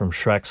stolen from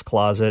Shrek's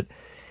closet.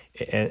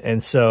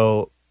 And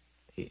so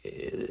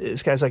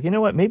this guy's like, you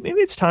know what, maybe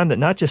it's time that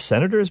not just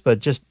senators, but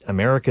just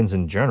Americans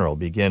in general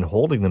begin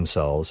holding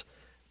themselves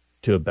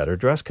to a better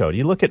dress code.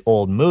 You look at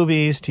old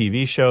movies,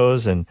 TV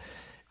shows, and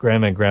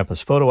Grandma and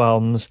Grandpa's photo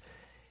albums,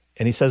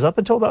 and he says up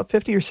until about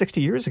 50 or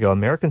 60 years ago,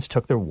 Americans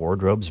took their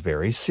wardrobes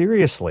very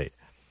seriously.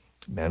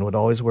 Men would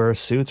always wear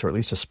suits or at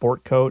least a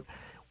sport coat.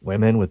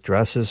 Women with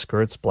dresses,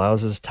 skirts,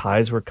 blouses,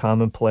 ties were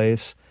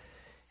commonplace.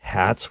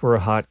 Hats were a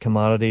hot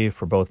commodity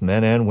for both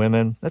men and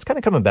women. That's kind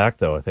of coming back,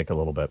 though, I think, a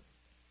little bit.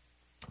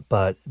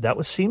 But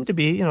that seemed to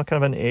be, kind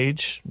of an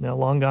age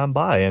long gone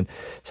by. And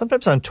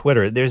sometimes on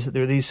Twitter, there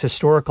are these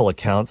historical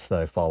accounts that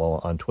I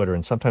follow on Twitter,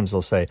 and sometimes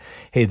they'll say,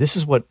 hey, this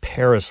is what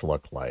Paris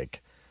looked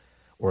like,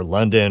 or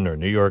London or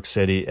New York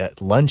City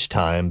at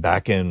lunchtime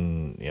back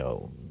in,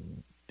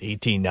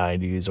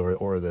 1890s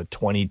or the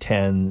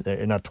 2010,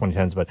 not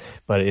 2010s,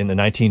 but in the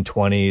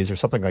 1920s or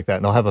something like that.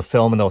 And they'll have a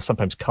film and they'll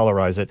sometimes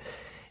colorize it.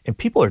 And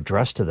people are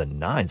dressed to the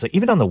nines, like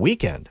even on the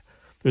weekend.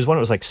 There's one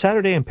that was like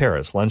Saturday in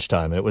Paris,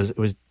 lunchtime. And it was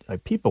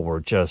like people were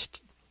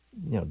just,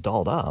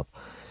 dolled up.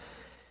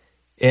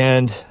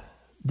 And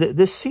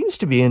this seems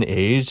to be an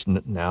age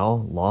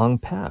now long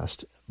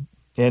past.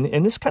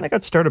 And this kind of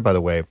got started, by the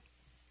way,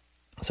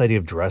 this idea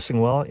of dressing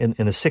well in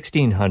the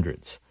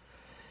 1600s.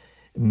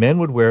 Men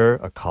would wear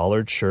a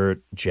collared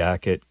shirt,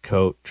 jacket,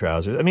 coat,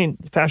 trousers. I mean,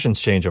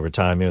 fashions change over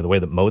time. The way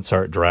that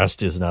Mozart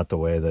dressed is not the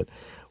way that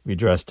we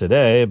dress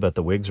today, but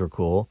the wigs were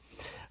cool.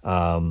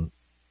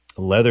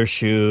 Leather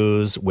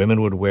shoes.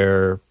 Women would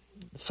wear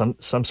some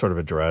sort of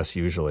a dress,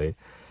 usually.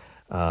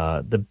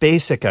 The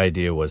basic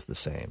idea was the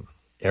same.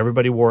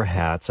 Everybody wore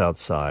hats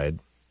outside.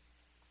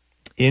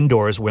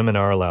 Indoors, women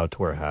are allowed to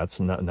wear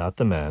hats, not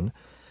the men.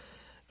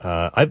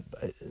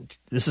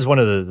 This is one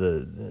of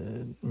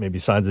the maybe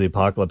signs of the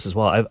apocalypse as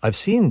well. I've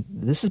seen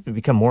this has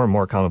become more and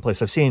more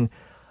commonplace. I've seen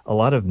a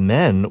lot of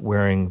men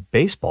wearing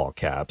baseball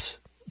caps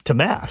to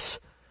mass.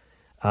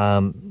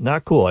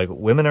 Not cool. Like,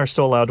 women are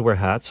still allowed to wear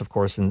hats, of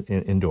course,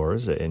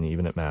 indoors and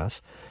even at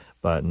mass,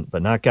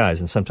 but not guys.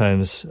 And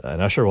sometimes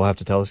an usher will have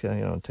to tell this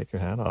guy, take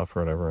your hat off or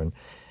whatever. And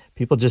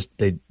people just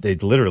they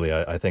literally,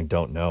 I think,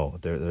 don't know.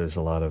 There's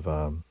a lot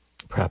of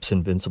perhaps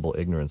invincible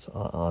ignorance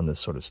on this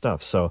sort of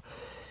stuff. So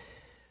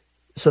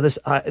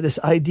this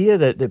idea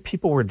that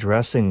people were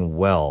dressing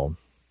well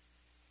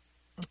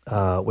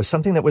was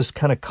something that was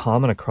kind of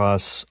common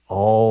across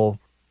all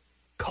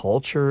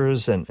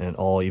cultures and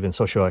all even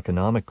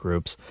socioeconomic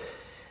groups.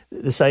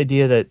 This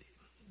idea that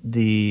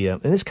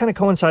and this kind of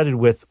coincided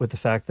with the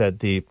fact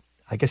that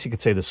I guess you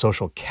could say the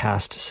social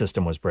caste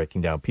system was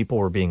breaking down. People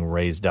were being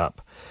raised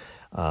up.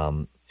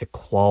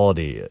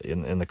 Equality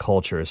in the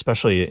culture,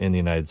 especially in the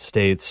United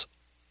States,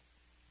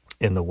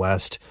 in the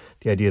West,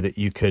 the idea that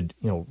you could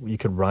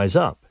rise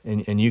up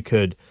and you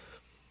could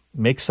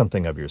make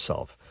something of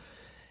yourself.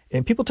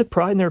 And people took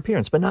pride in their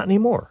appearance, but not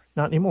anymore.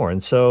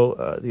 And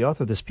so the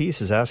author of this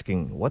piece is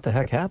asking, what the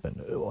heck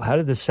happened? How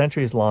did this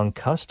centuries-long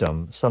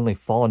custom suddenly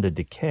fall into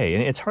decay?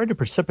 And it's hard to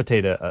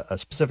precipitate a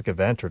specific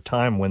event or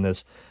time when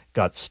this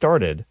got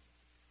started.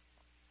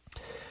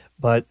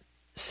 But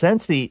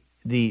since I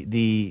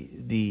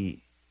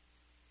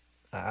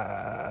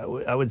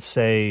would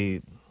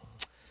say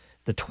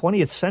the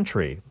 20th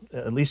century,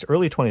 at least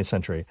early 20th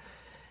century,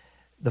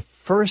 the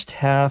first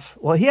half,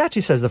 well, he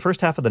actually says the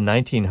first half of the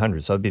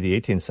 1900s, so that would be the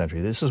 18th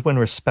century. This is when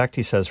respect,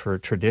 he says, for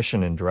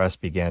tradition and dress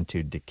began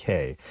to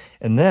decay.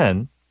 And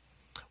then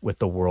with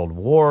the world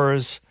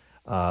wars,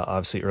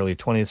 obviously early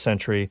 20th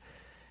century,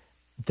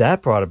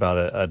 that brought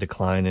about a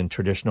decline in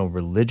traditional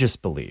religious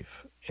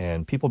belief.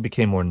 And people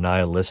became more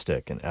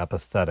nihilistic and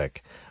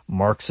apathetic.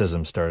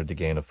 Marxism started to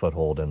gain a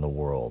foothold in the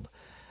world.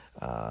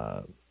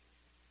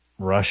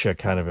 Russia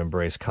kind of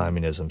embraced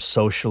communism.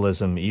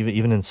 Socialism,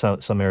 even in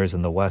some areas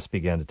in the West,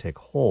 began to take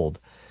hold.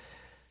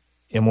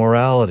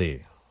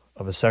 Immorality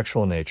of a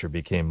sexual nature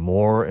became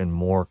more and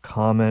more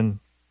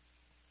common.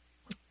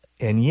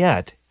 And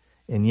yet,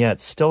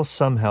 still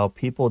somehow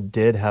people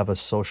did have a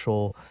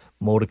social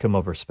modicum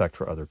of respect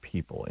for other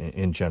people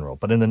in general.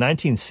 But in the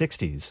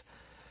 1960s,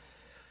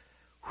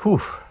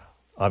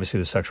 obviously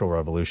the sexual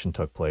revolution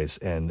took place,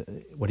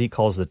 and what he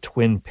calls the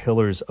twin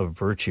pillars of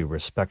virtue,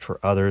 respect for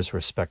others,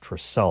 respect for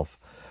self,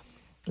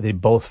 they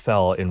both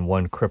fell in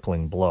one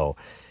crippling blow.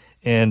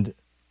 And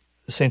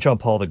St. John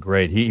Paul the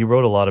Great, he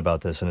wrote a lot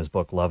about this in his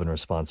book, Love and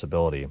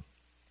Responsibility.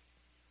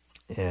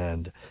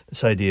 And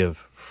this idea of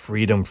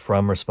freedom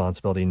from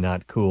responsibility,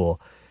 not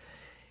cool.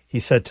 He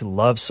said to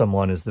love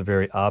someone is the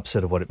very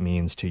opposite of what it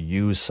means to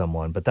use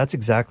someone. But that's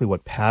exactly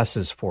what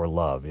passes for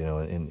love,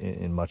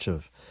 in much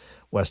of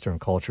Western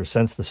culture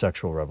since the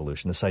sexual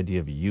revolution, this idea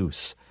of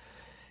use.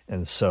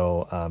 And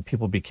so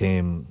people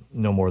became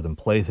no more than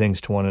playthings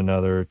to one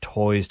another,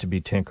 toys to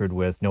be tinkered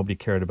with. Nobody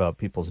cared about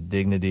people's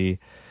dignity.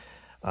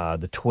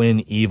 The twin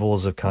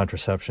evils of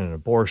contraception and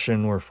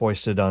abortion were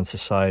foisted on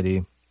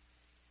society.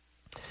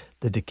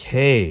 The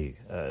decay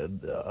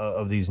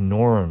of these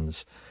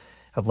norms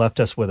have left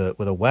us with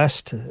a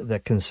West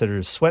that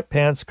considers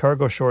sweatpants,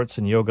 cargo shorts,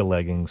 and yoga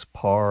leggings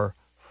par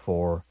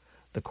for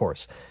the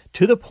course.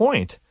 To the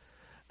point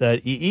that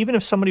even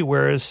if somebody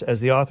wears, as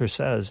the author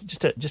says,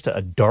 just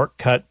a dark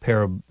cut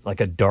pair of,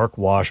 like a dark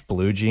wash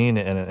blue jean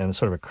and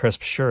sort of a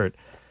crisp shirt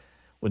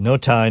with no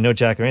tie, no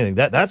jacket or anything,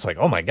 that's like,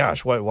 oh my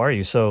gosh, why are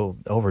you so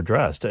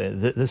overdressed?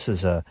 This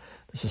is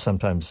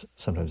sometimes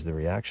the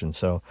reaction.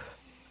 So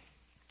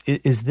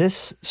is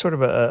this sort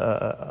of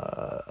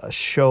a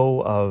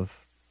show of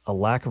a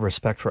lack of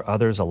respect for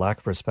others, a lack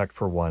of respect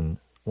for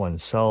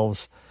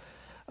oneself?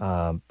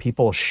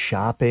 People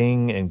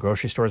shopping in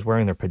grocery stores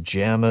wearing their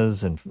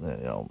pajamas and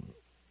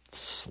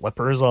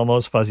slippers,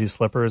 almost fuzzy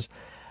slippers.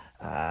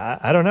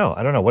 I don't know.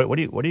 What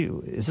do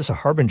you? Is this a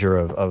harbinger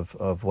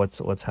of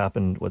what's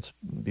happened? What's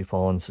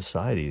befallen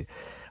society?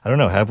 I don't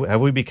know.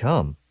 Have we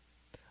become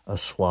a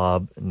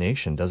slob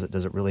nation? Does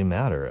it really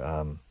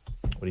matter?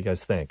 What do you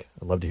guys think?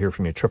 I'd love to hear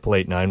from you.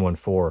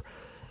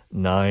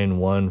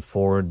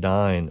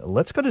 888-914-9149.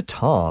 Let's go to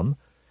Tom.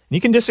 You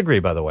can disagree,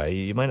 by the way.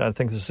 You might not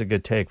think this is a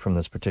good take from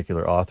this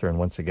particular author. And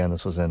once again,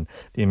 this was in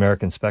The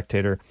American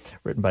Spectator,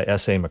 written by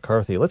S.A.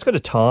 McCarthy. Let's go to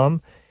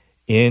Tom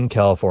in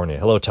California.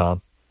 Hello,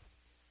 Tom.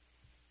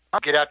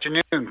 Good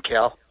afternoon,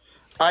 Cal.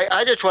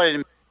 I just wanted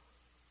to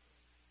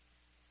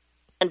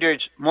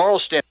standards, moral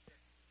standards,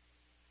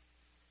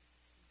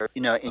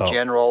 in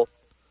general.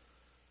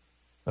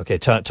 Okay,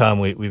 Tom,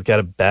 we've got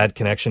a bad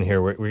connection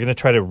here. We're going to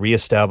try to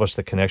reestablish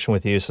the connection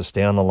with you, so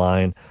stay on the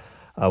line.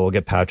 We'll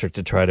get Patrick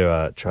to try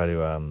to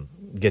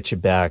get you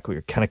back.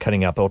 We're kind of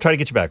cutting out, but we'll try to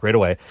get you back right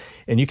away.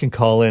 And you can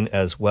call in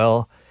as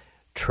well,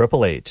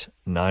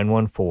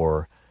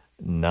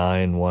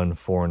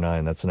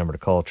 888-914-9149. That's the number to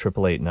call,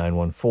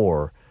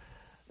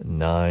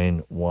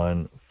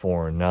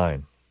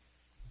 888-914-9149.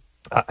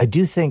 I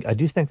do think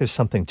there's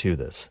something to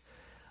this.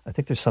 I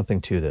think there's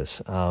something to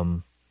this.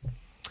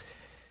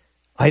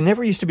 I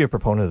never used to be a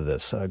proponent of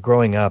this.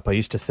 Growing up, I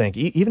used to think,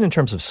 even in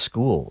terms of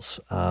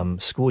schools,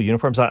 school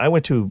uniforms, I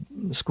went to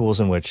schools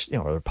in which, you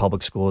know, they're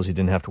public schools, you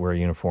didn't have to wear a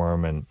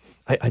uniform. And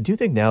I do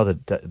think now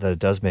that it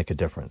does make a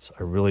difference.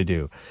 I really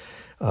do.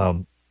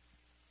 I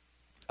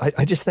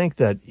just think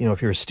that, you know,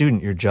 if you're a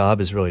student, your job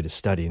is really to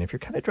study. And if you're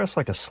kind of dressed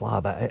like a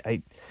slob,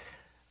 I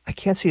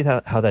can't see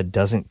how that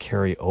doesn't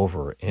carry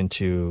over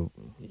into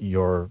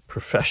your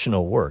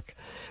professional work,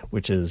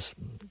 which is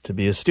to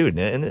be a student.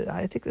 And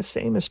I think the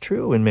same is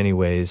true in many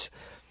ways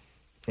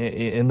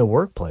in the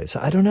workplace.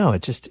 I don't know.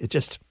 It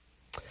just,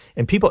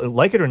 and people,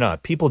 like it or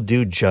not, people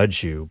do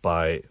judge you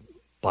by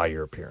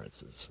your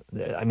appearances.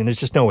 I mean, there's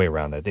just no way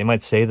around that. They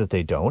might say that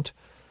they don't,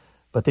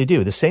 but they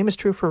do. The same is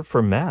true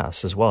for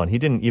Mass as well. And he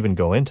didn't even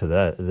go into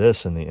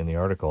this in the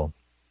article.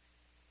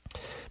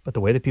 But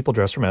the way that people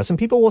dress for Mass, and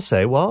people will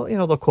say, well, you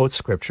know, they'll quote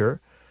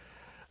scripture.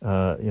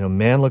 You know,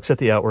 man looks at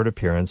the outward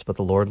appearance, but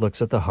the Lord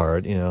looks at the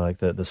heart. You know, like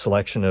the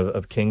selection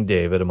of King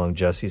David among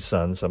Jesse's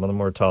sons. Some of them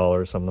were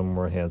taller, some of them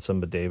were handsome,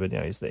 but David, you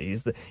know, he's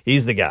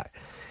the guy.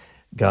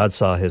 God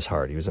saw his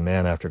heart. He was a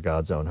man after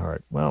God's own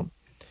heart. Well,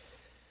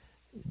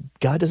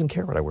 God doesn't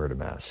care what I wear to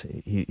Mass.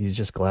 He's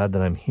just glad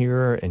that I'm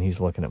here, and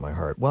he's looking at my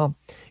heart. Well,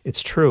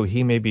 it's true.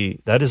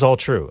 That is all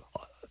true.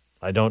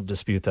 I don't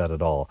dispute that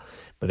at all.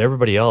 But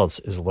everybody else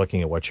is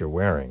looking at what you're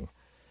wearing.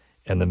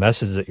 And the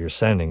message that you're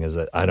sending is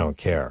that I don't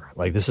care.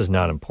 Like, this is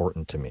not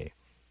important to me.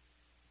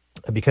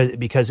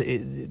 Because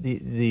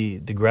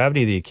the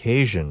gravity of the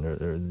occasion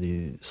or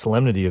the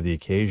solemnity of the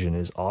occasion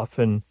is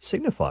often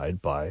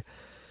signified by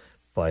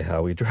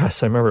how we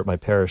dress. I remember at my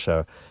parish,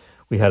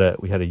 we had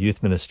a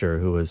youth minister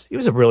who was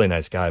a really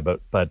nice guy, but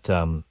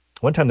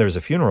one time there was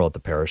a funeral at the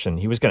parish, and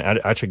he was going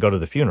to actually go to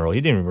the funeral. He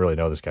didn't even really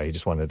know this guy. He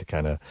just wanted to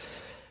kind of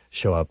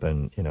show up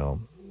and, you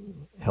know,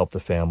 help the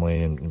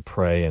family and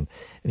pray. And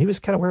he was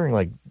kind of wearing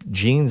like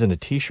jeans and a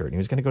t-shirt. And he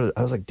was going to go to,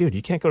 I was like, dude,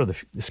 you can't go to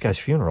this guy's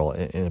funeral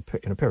in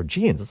a pair of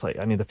jeans. It's like,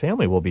 I mean, the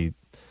family will be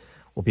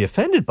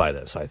offended by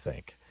this, I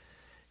think.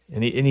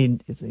 And he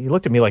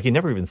looked at me like he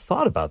never even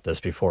thought about this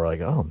before.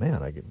 Like, oh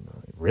man,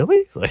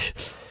 really? Like,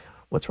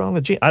 what's wrong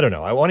with jeans? I don't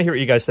know. I want to hear what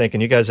you guys think.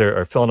 And you guys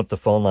are filling up the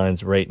phone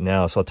lines right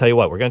now. So I'll tell you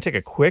what, we're going to take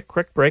a quick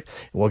break.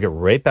 And we'll get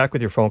right back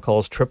with your phone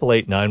calls.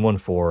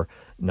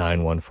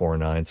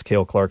 888-914-9149. It's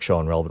Cale Clark Show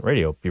on Relevant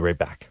Radio. Be right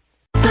back.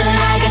 But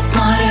I got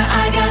smarter,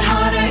 I got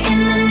harder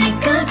in the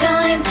nick of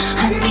time.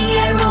 Honey,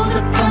 I rose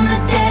up from the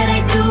dead, I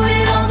do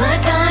it all the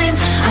time.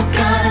 I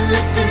got a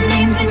list of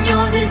names and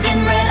yours is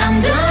in red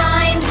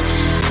underlined.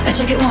 I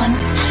check it once,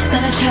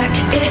 then I check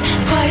it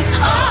twice.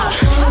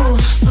 Oh,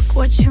 look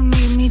what you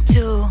made me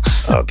do.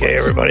 Okay,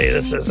 everybody,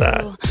 this is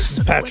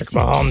Patrick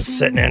Mahomes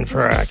sitting in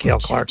for Cale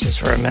Clark just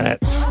for a minute.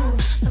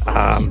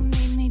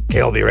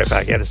 Cale will be right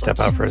back. I had to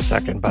step out for a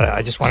second, but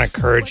I just want to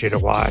encourage you to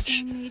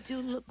watch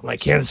my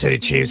Kansas City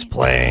Chiefs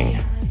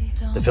playing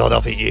the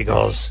Philadelphia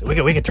Eagles.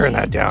 We could turn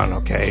that down,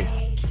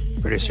 okay,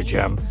 Producer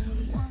Jim?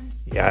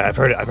 Yeah, I've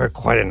heard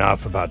quite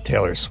enough about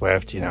Taylor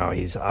Swift. You know,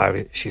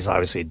 she's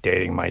obviously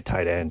dating my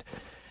tight end,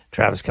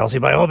 Travis Kelce.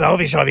 But I hope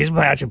he's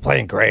actually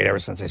playing great ever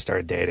since they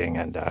started dating.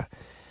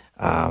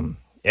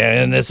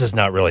 And this is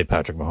not really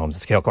Patrick Mahomes.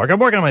 It's Cale Clark. I'm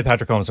working on my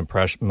Patrick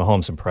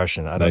Mahomes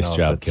impression. I don't nice know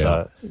job, if it's,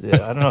 Cale.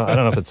 I don't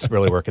know if it's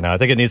really working out. I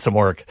think it needs some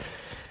work.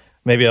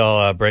 Maybe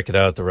I'll break it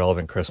out at the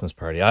Relevant Christmas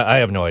party. I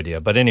have no idea.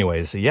 But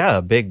anyways,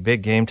 yeah,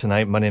 big game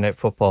tonight, Monday Night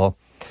Football.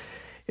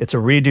 It's a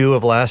redo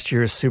of last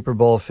year's Super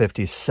Bowl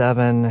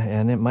 57,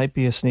 and it might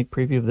be a sneak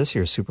preview of this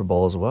year's Super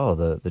Bowl as well.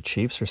 The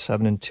Chiefs are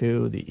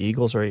 7-2. The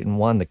Eagles are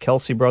 8-1. The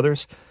Kelce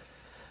brothers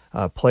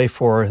play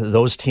for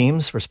those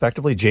teams,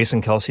 respectively.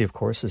 Jason Kelce, of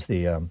course, is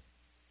the...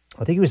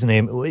 I think he was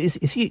named.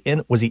 Was he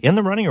in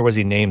the running, or was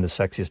he named the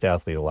sexiest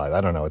athlete alive? I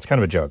don't know. It's kind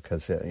of a joke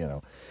because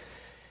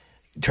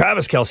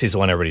Travis Kelce is the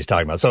one everybody's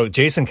talking about. So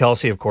Jason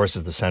Kelce, of course,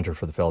 is the center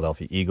for the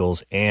Philadelphia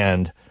Eagles,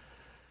 and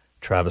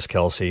Travis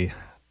Kelce,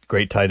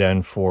 great tight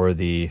end for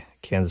the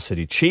Kansas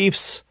City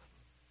Chiefs,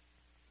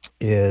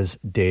 is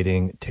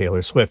dating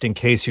Taylor Swift. In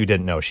case you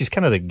didn't know, she's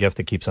kind of the gift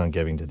that keeps on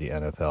giving to the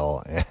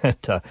NFL.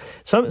 And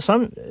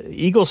some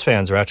Eagles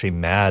fans are actually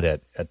mad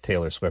at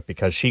Taylor Swift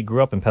because she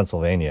grew up in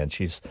Pennsylvania and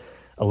she's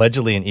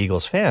allegedly an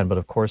Eagles fan, but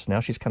of course now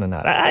she's kind of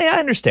not. I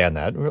understand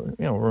that. You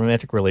know,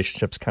 romantic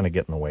relationships kind of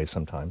get in the way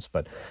sometimes,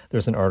 but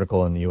there's an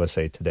article in the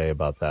USA Today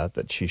about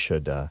that she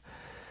should,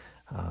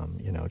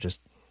 just,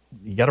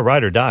 you got to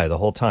ride or die the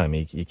whole time.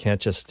 You can't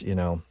just,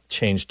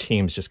 change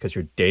teams just because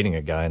you're dating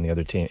a guy on the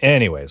other team.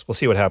 Anyways, we'll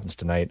see what happens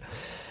tonight.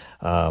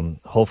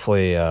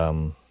 Hopefully, I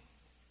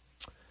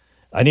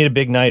need a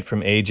big night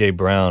from A.J.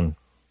 Brown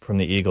from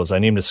the Eagles. I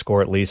need him to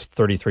score at least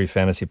 33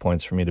 fantasy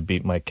points for me to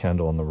beat Mike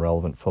Kendall in the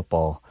Relevant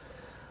Football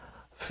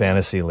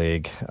Fantasy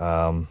League,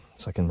 so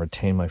I can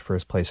retain my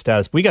first place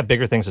status. We got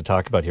bigger things to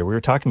talk about here. We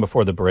were talking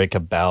before the break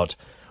about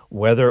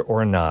whether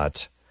or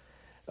not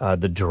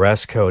the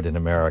dress code in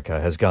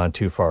America has gone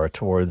too far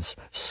towards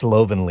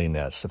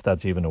slovenliness, if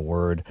that's even a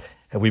word.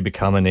 Have we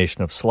become a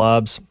nation of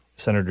slobs?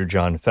 Senator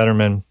John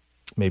Fetterman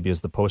maybe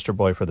is the poster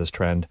boy for this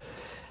trend.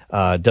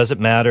 Does it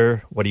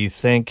matter? What do you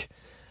think?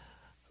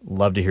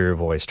 Love to hear your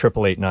voice.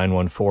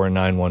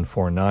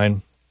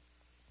 888-914-9149.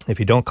 If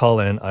you don't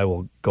call in, I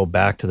will go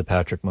back to the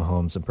Patrick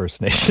Mahomes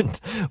impersonation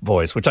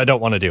voice, which I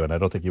don't want to do, and I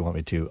don't think you want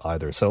me to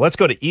either. So let's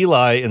go to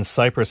Eli in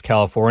Cypress,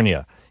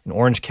 California, in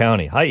Orange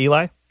County. Hi,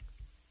 Eli.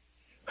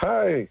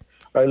 Hi.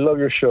 I love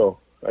your show.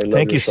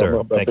 Thank you,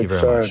 sir. Thank you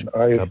very much.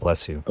 God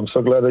bless you. I'm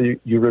so glad that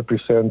you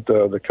represent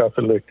the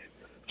Catholic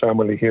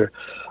family here.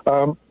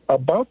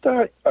 About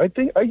that, I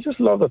think I just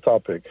love the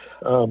topic.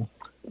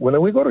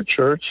 When we go to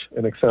church,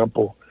 an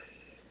example,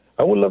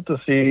 I would love to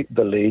see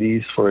the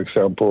ladies, for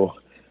example,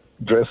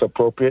 dress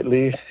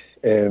appropriately.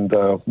 And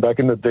back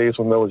in the days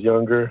when I was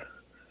younger,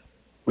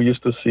 we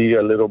used to see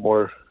a little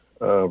more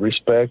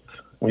respect.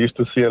 We used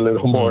to see a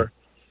little more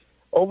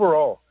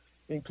overall.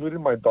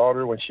 Including my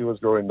daughter, when she was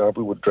growing up,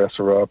 we would dress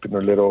her up in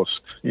her little,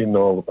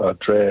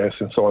 dress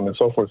and so on and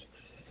so forth.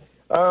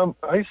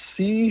 I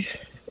see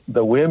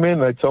the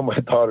women. I tell my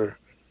daughter,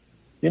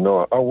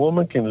 a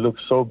woman can look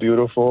so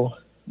beautiful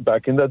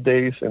back in the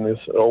days, and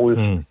it's always,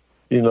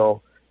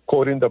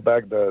 quoting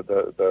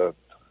the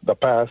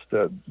past.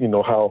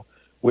 How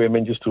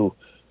women used to,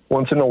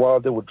 once in a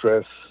while, they would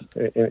dress,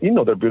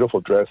 their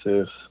beautiful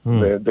dresses.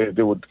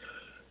 They would,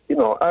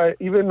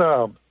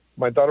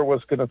 my daughter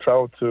was going to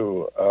travel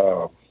to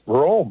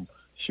Rome.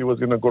 She was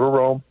going to go to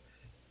Rome.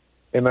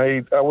 And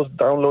I was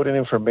downloading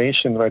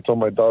information, and I told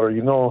my daughter,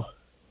 in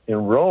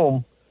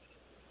Rome,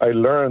 I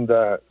learned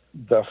that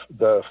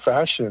the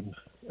fashion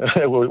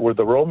with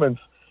the Romans,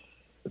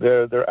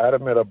 they're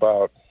adamant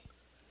about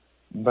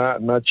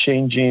not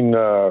changing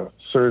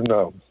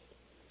certain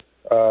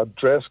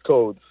dress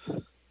codes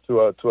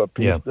to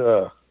appease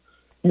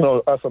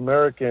us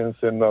Americans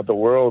and the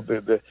world.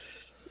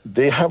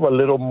 They have a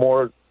little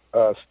more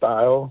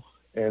style,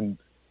 and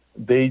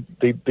they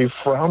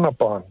frown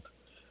upon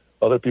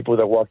other people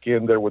that walk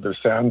in there with their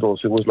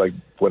sandals. It was like,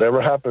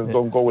 whatever happens,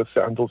 don't go with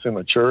sandals in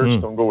the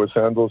church, don't go with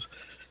sandals,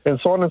 and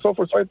so on and so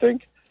forth. So I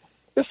think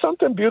it's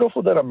something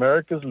beautiful that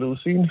America's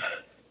losing,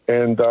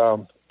 and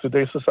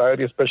today's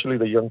society, especially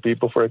the young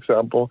people, for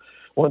example.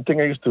 One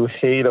thing I used to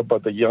hate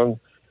about the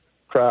young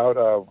crowd,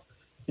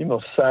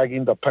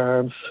 sagging the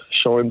pants,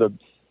 showing the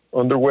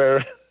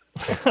underwear.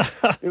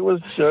 It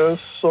was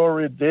just so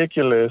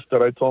ridiculous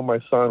that I told my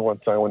son one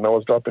time when I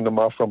was dropping him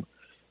off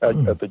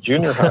at the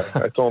junior high.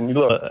 I told him,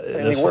 look,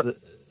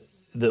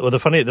 the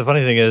funny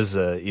thing is,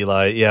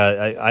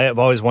 Eli, I have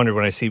always wondered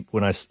when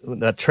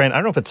that trend, I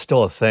don't know if it's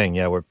still a thing,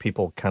 where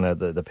people kind of,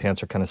 the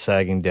pants are kind of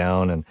sagging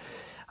down, and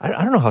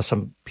I don't know how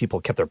some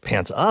people kept their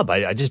pants up.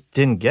 I just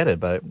didn't get it,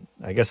 but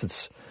I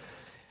guess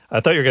I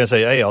thought you were going to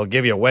say, hey, I'll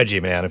give you a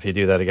wedgie, man, if you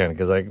do that again,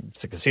 because I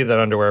can see that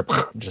underwear,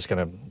 I'm just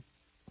going to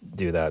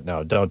do that.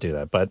 No, don't do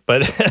that. But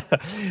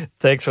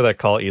thanks for that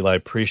call, Eli.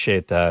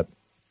 Appreciate that.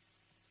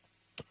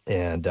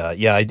 And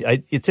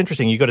it's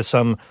interesting. You go to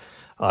some,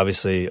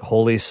 obviously,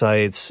 holy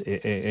sites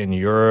in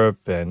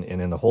Europe and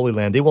in the Holy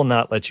Land. They will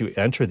not let you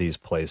enter these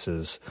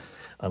places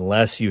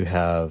unless you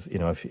have,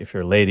 if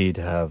you're a lady,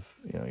 to have,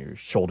 your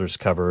shoulders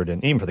covered.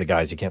 And even for the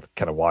guys, you can't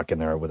kind of walk in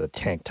there with a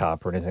tank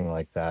top or anything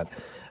like that.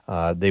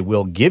 They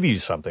will give you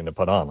something to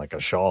put on, like a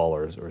shawl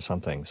or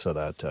something, so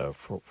that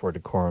for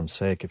decorum's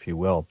sake, if you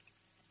will.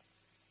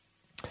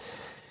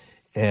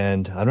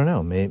 And I don't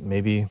know,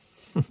 maybe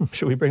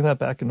should we bring that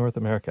back in North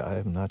America?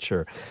 I'm not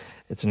sure.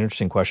 It's an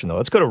interesting question, though.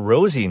 Let's go to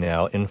Rosie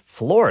now in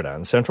Florida,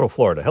 in Central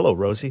Florida. Hello,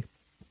 Rosie.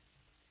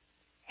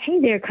 Hey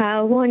there,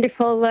 Kyle.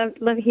 Wonderful.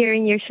 Love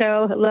hearing your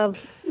show.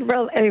 Love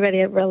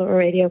everybody at Relevant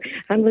Radio.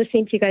 I'm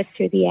listening to you guys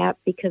through the app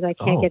because I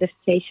can't get a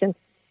station.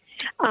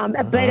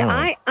 But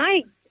I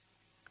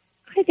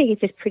think it's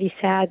just pretty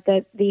sad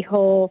that the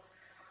whole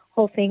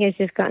thing has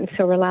just gotten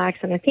so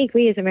relaxed, and I think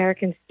we as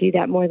Americans do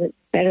that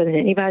better than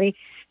anybody,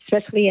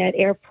 especially at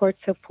airports,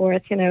 so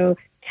forth.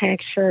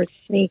 Tank shirts,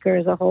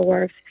 sneakers, the whole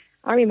works.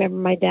 I remember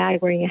my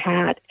dad wearing a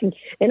hat, and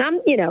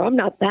I'm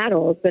not that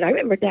old, but I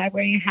remember Dad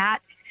wearing a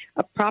hat,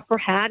 a proper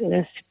hat, and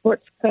a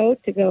sports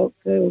coat to go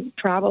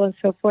travel and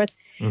so forth.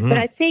 Mm-hmm. But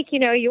I think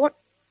you want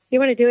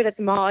to do it at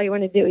the mall, you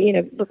want to do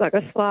look like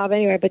a slob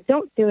anyway, but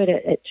don't do it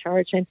at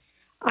church. And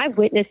I've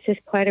witnessed this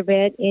quite a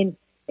bit in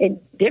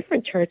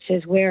different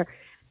churches where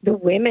the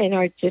women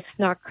are just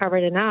not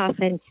covered enough.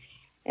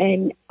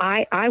 And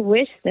I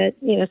wish that,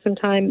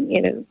 sometime,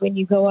 when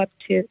you go up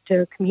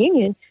to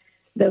communion,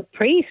 the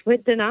priest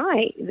would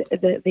deny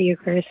the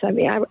Eucharist. I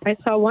mean, I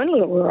saw one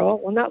little girl,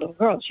 well, not little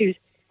girl, she was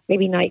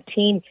maybe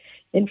 19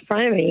 in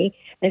front of me,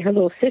 and her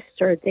little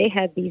sister, they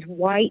had these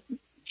white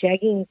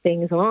jegging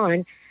things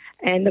on,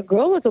 and the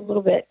girl was a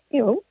little bit,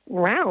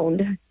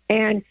 round,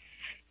 and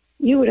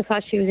you would have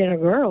thought she was in a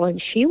girl,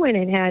 and she went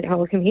and had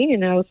Holy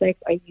Communion, and I was like,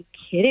 are you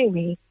kidding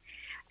me?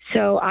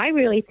 So I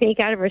really think,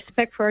 out of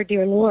respect for our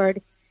dear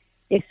Lord,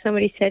 if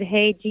somebody said,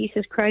 hey,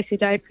 Jesus Christ who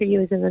died for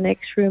you is in the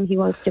next room, he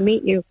wants to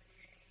meet you,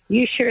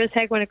 you sure as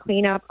heck want to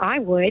clean up, I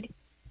would.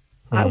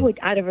 I would,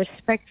 out of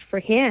respect for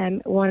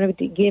him, wanted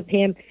to give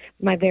him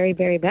my very,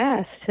 very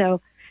best. So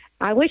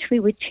I wish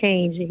we would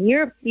change. In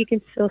Europe, you can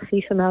still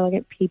see some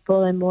elegant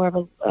people and more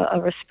of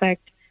a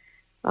respect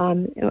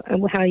and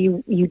how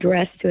you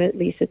dress to at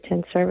least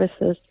attend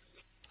services.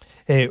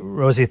 Hey,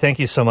 Rosie, thank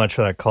you so much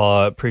for that call.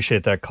 I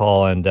appreciate that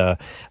call. And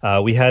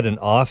we had an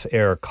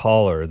off-air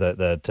caller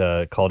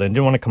that called in.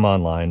 Didn't want to come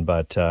online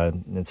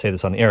and say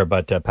this on the air,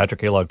 but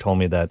Patrick Alog told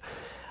me that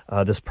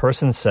this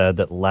person said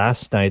that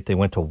last night they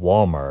went to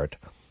Walmart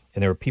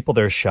and there were people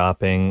there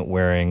shopping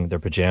wearing their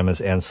pajamas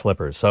and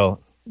slippers. So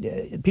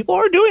yeah, people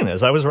are doing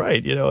this. I was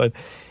right,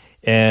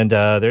 And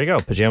there you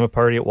go, pajama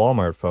party at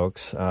Walmart,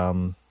 folks.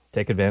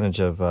 Take advantage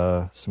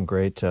of some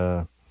great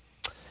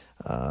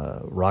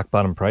rock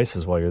bottom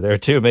prices while you're there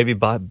too. Maybe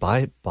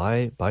buy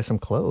some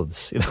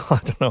clothes. I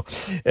don't know.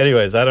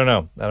 Anyways, I don't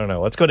know.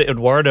 Let's go to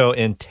Eduardo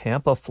in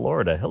Tampa,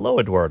 Florida. Hello,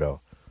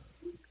 Eduardo.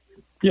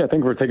 Yeah,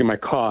 thank you for taking my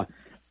call.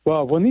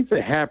 Well, what needs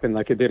to happen,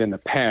 like it did in the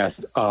past,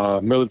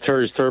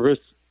 military service,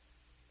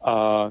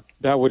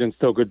 that would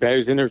instill good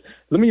values in there.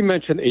 Let me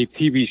mention a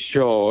TV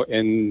show,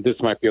 and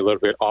this might be a little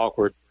bit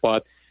awkward,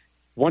 but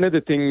one of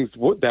the things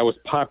that was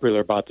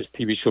popular about this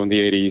TV show in the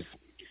 80s,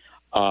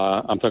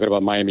 I'm talking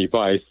about Miami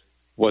Vice,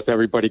 was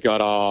everybody got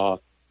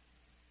all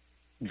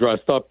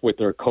dressed up with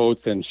their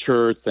coats and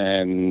shirts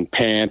and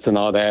pants and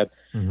all that.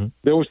 Mm-hmm.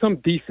 There was some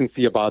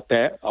decency about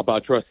that,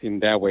 about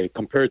dressing that way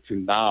compared to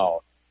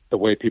now, the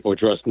way people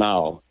dress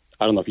now.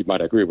 I don't know if you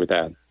might agree with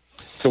that.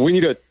 So we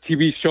need a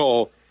TV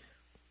show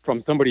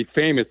from somebody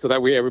famous so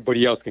that way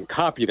everybody else can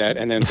copy that.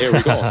 And then there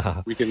we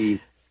go. we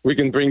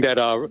can bring that,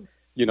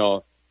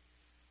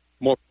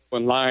 more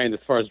in line as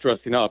far as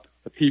dressing up,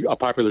 a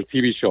popular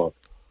TV show.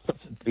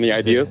 Any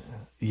ideas?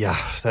 Yeah,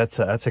 that's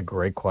a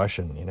great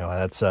question.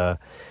 That's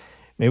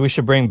maybe we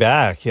should bring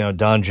back,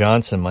 Don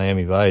Johnson,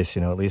 Miami Vice.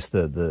 At least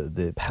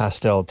the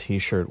pastel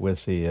T-shirt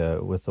with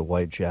the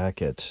white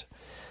jacket.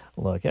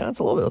 Look, yeah, it's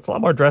a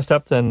lot more dressed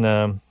up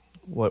than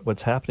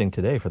what's happening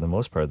today for the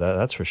most part.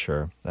 That's for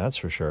sure. That's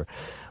for sure.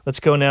 Let's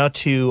go now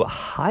to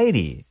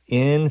Heidi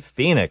in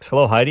Phoenix.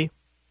 Hello, Heidi.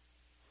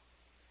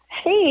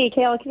 Hey,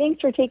 Cale.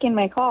 Thanks for taking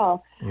my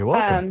call. You're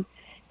welcome.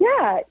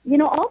 Yeah,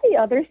 all the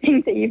other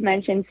things that you've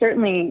mentioned,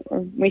 certainly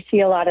we see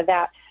a lot of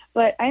that.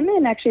 But I'm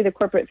in actually the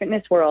corporate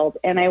fitness world,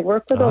 and I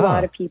work with a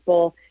lot of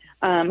people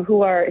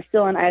who are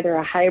still in either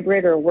a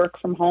hybrid or work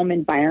from home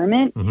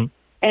environment. Mm-hmm.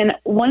 And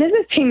one of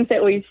the things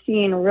that we've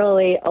seen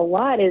really a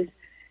lot is,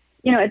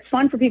 it's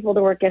fun for people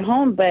to work at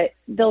home, but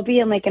they'll be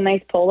in like a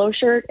nice polo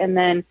shirt and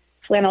then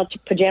flannel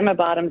pajama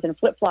bottoms and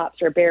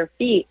flip-flops or bare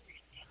feet.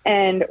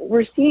 And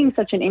we're seeing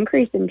such an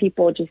increase in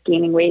people just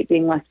gaining weight,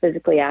 being less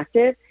physically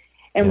active.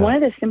 And one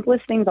of the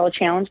simplest things I'll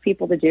challenge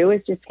people to do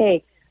is just,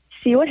 hey,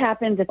 see what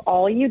happens if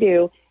all you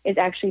do is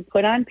actually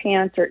put on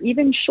pants or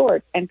even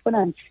shorts and put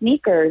on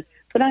sneakers,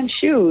 put on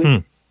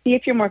shoes, see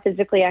if you're more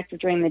physically active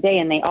during the day.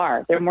 And they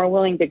are. They're more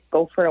willing to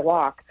go for a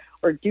walk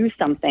or do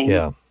something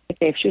if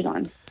they have shoes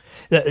on.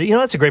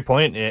 That's a great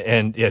point.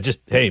 And just,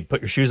 hey,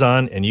 put your shoes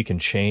on and you can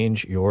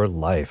change your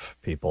life,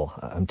 people.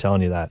 I'm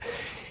telling you that.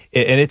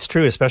 And it's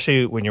true,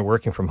 especially when you're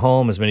working from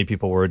home, as many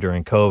people were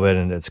during COVID,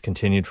 and it's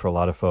continued for a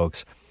lot of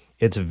folks.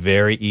 It's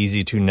very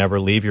easy to never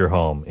leave your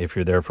home. If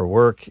you're there for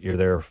work, you're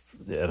there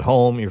at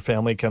home, your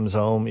family comes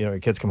home, your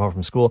kids come home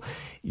from school,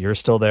 you're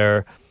still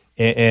there.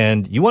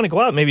 And you want to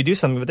go out and maybe do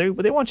something,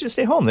 but they want you to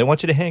stay home. They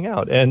want you to hang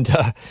out. And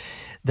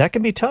that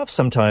can be tough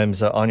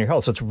sometimes on your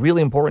health. So it's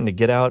really important to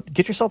get out,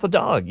 get yourself a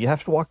dog. You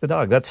have to walk the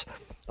dog. That's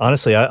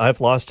honestly,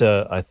 I've lost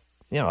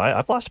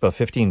I've lost about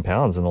 15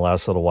 pounds in the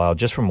last little while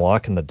just from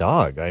walking the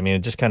dog. I mean, it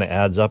just kind of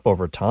adds up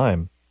over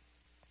time.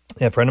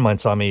 A friend of mine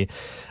saw me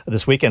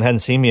this weekend, hadn't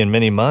seen me in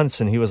many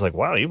months, and he was like,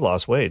 wow, you've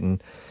lost weight.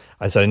 And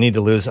I said, I need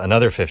to lose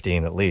another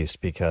 15 at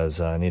least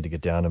because I need to get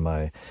down to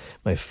my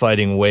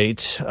fighting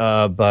weight.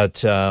 But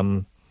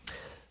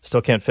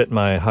still can't fit in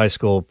my high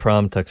school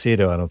prom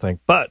tuxedo, I don't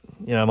think. But,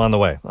 I'm on the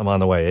way.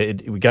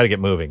 We got to get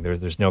moving.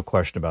 There's no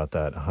question about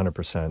that.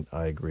 100%.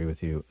 I agree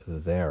with you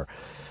there.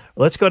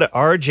 Let's go to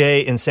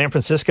RJ in San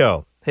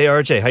Francisco. Hey,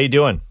 RJ, how you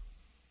doing?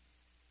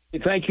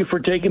 Thank you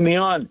for taking me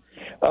on.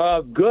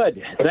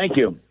 Good. Thank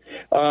you.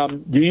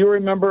 Do you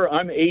remember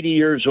I'm 80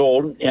 years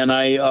old, and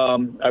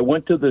I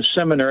went to the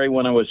seminary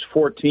when I was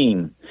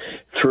 14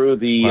 through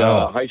the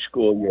high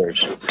school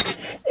years.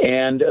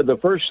 And the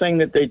first thing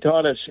that they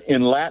taught us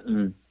in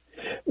Latin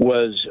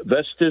was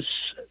vestis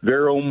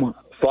verum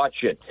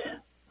facit.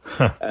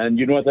 And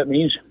you know what that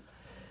means?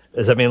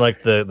 Does that mean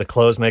like the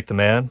clothes make the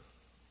man?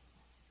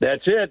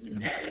 That's it.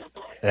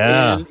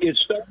 Yeah. And it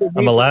stuck with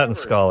me I'm a Latin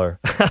scholar.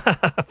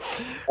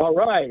 All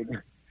right.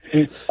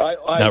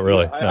 Not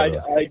really.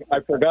 I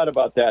forgot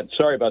about that.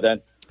 Sorry about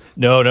that.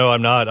 No,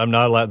 I'm not. I'm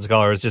not a Latin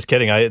scholar. I was just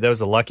kidding. That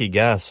was a lucky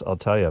guess, I'll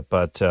tell you.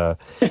 But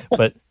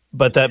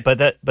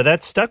that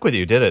stuck with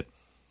you, did it?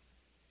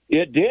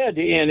 It did,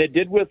 and it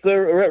did with the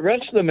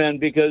rest of the men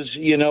because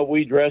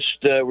we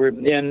dressed.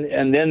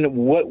 And then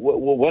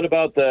what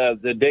about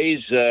the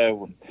days?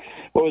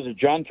 What was it,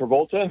 John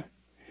Travolta?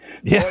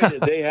 Yeah. Boy,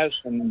 did they have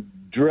some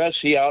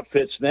dressy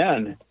outfits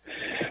then.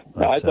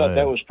 I thought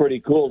that was pretty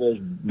cool.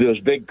 Those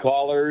big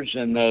collars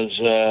and those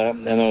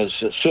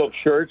silk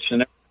shirts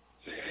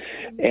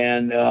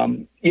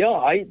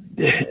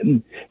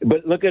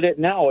but look at it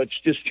now. It's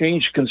just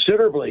changed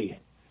considerably.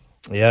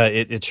 Yeah,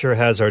 it sure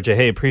has, RJ.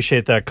 Hey,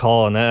 appreciate that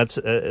call, and that's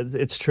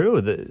it's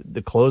true.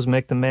 The clothes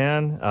make the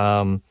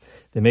man.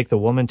 They make the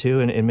woman too,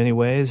 in many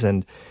ways,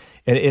 and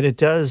it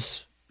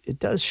does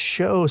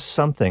show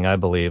something, I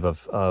believe,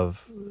 of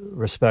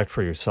respect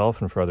for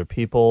yourself and for other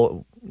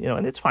people. You know,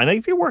 and it's fine. Like,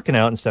 if you're working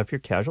out and stuff, you're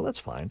casual, that's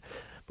fine.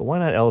 But why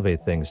not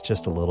elevate things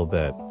just a little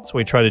bit? That's what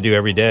we try to do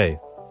every day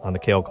on the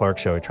Cale Clark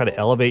Show. We try to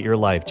elevate your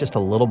life just a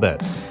little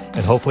bit,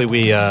 and hopefully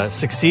we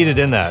succeeded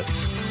in that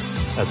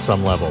at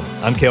some level.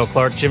 I'm Cale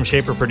Clark. Jim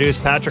Shaper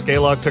produced. Patrick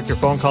Alog took your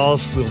phone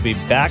calls. We'll be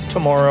back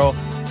tomorrow.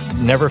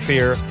 Never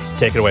fear.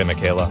 Take it away,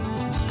 Michaela.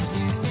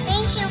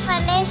 Thank you for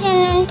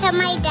listening to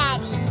my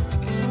daddy.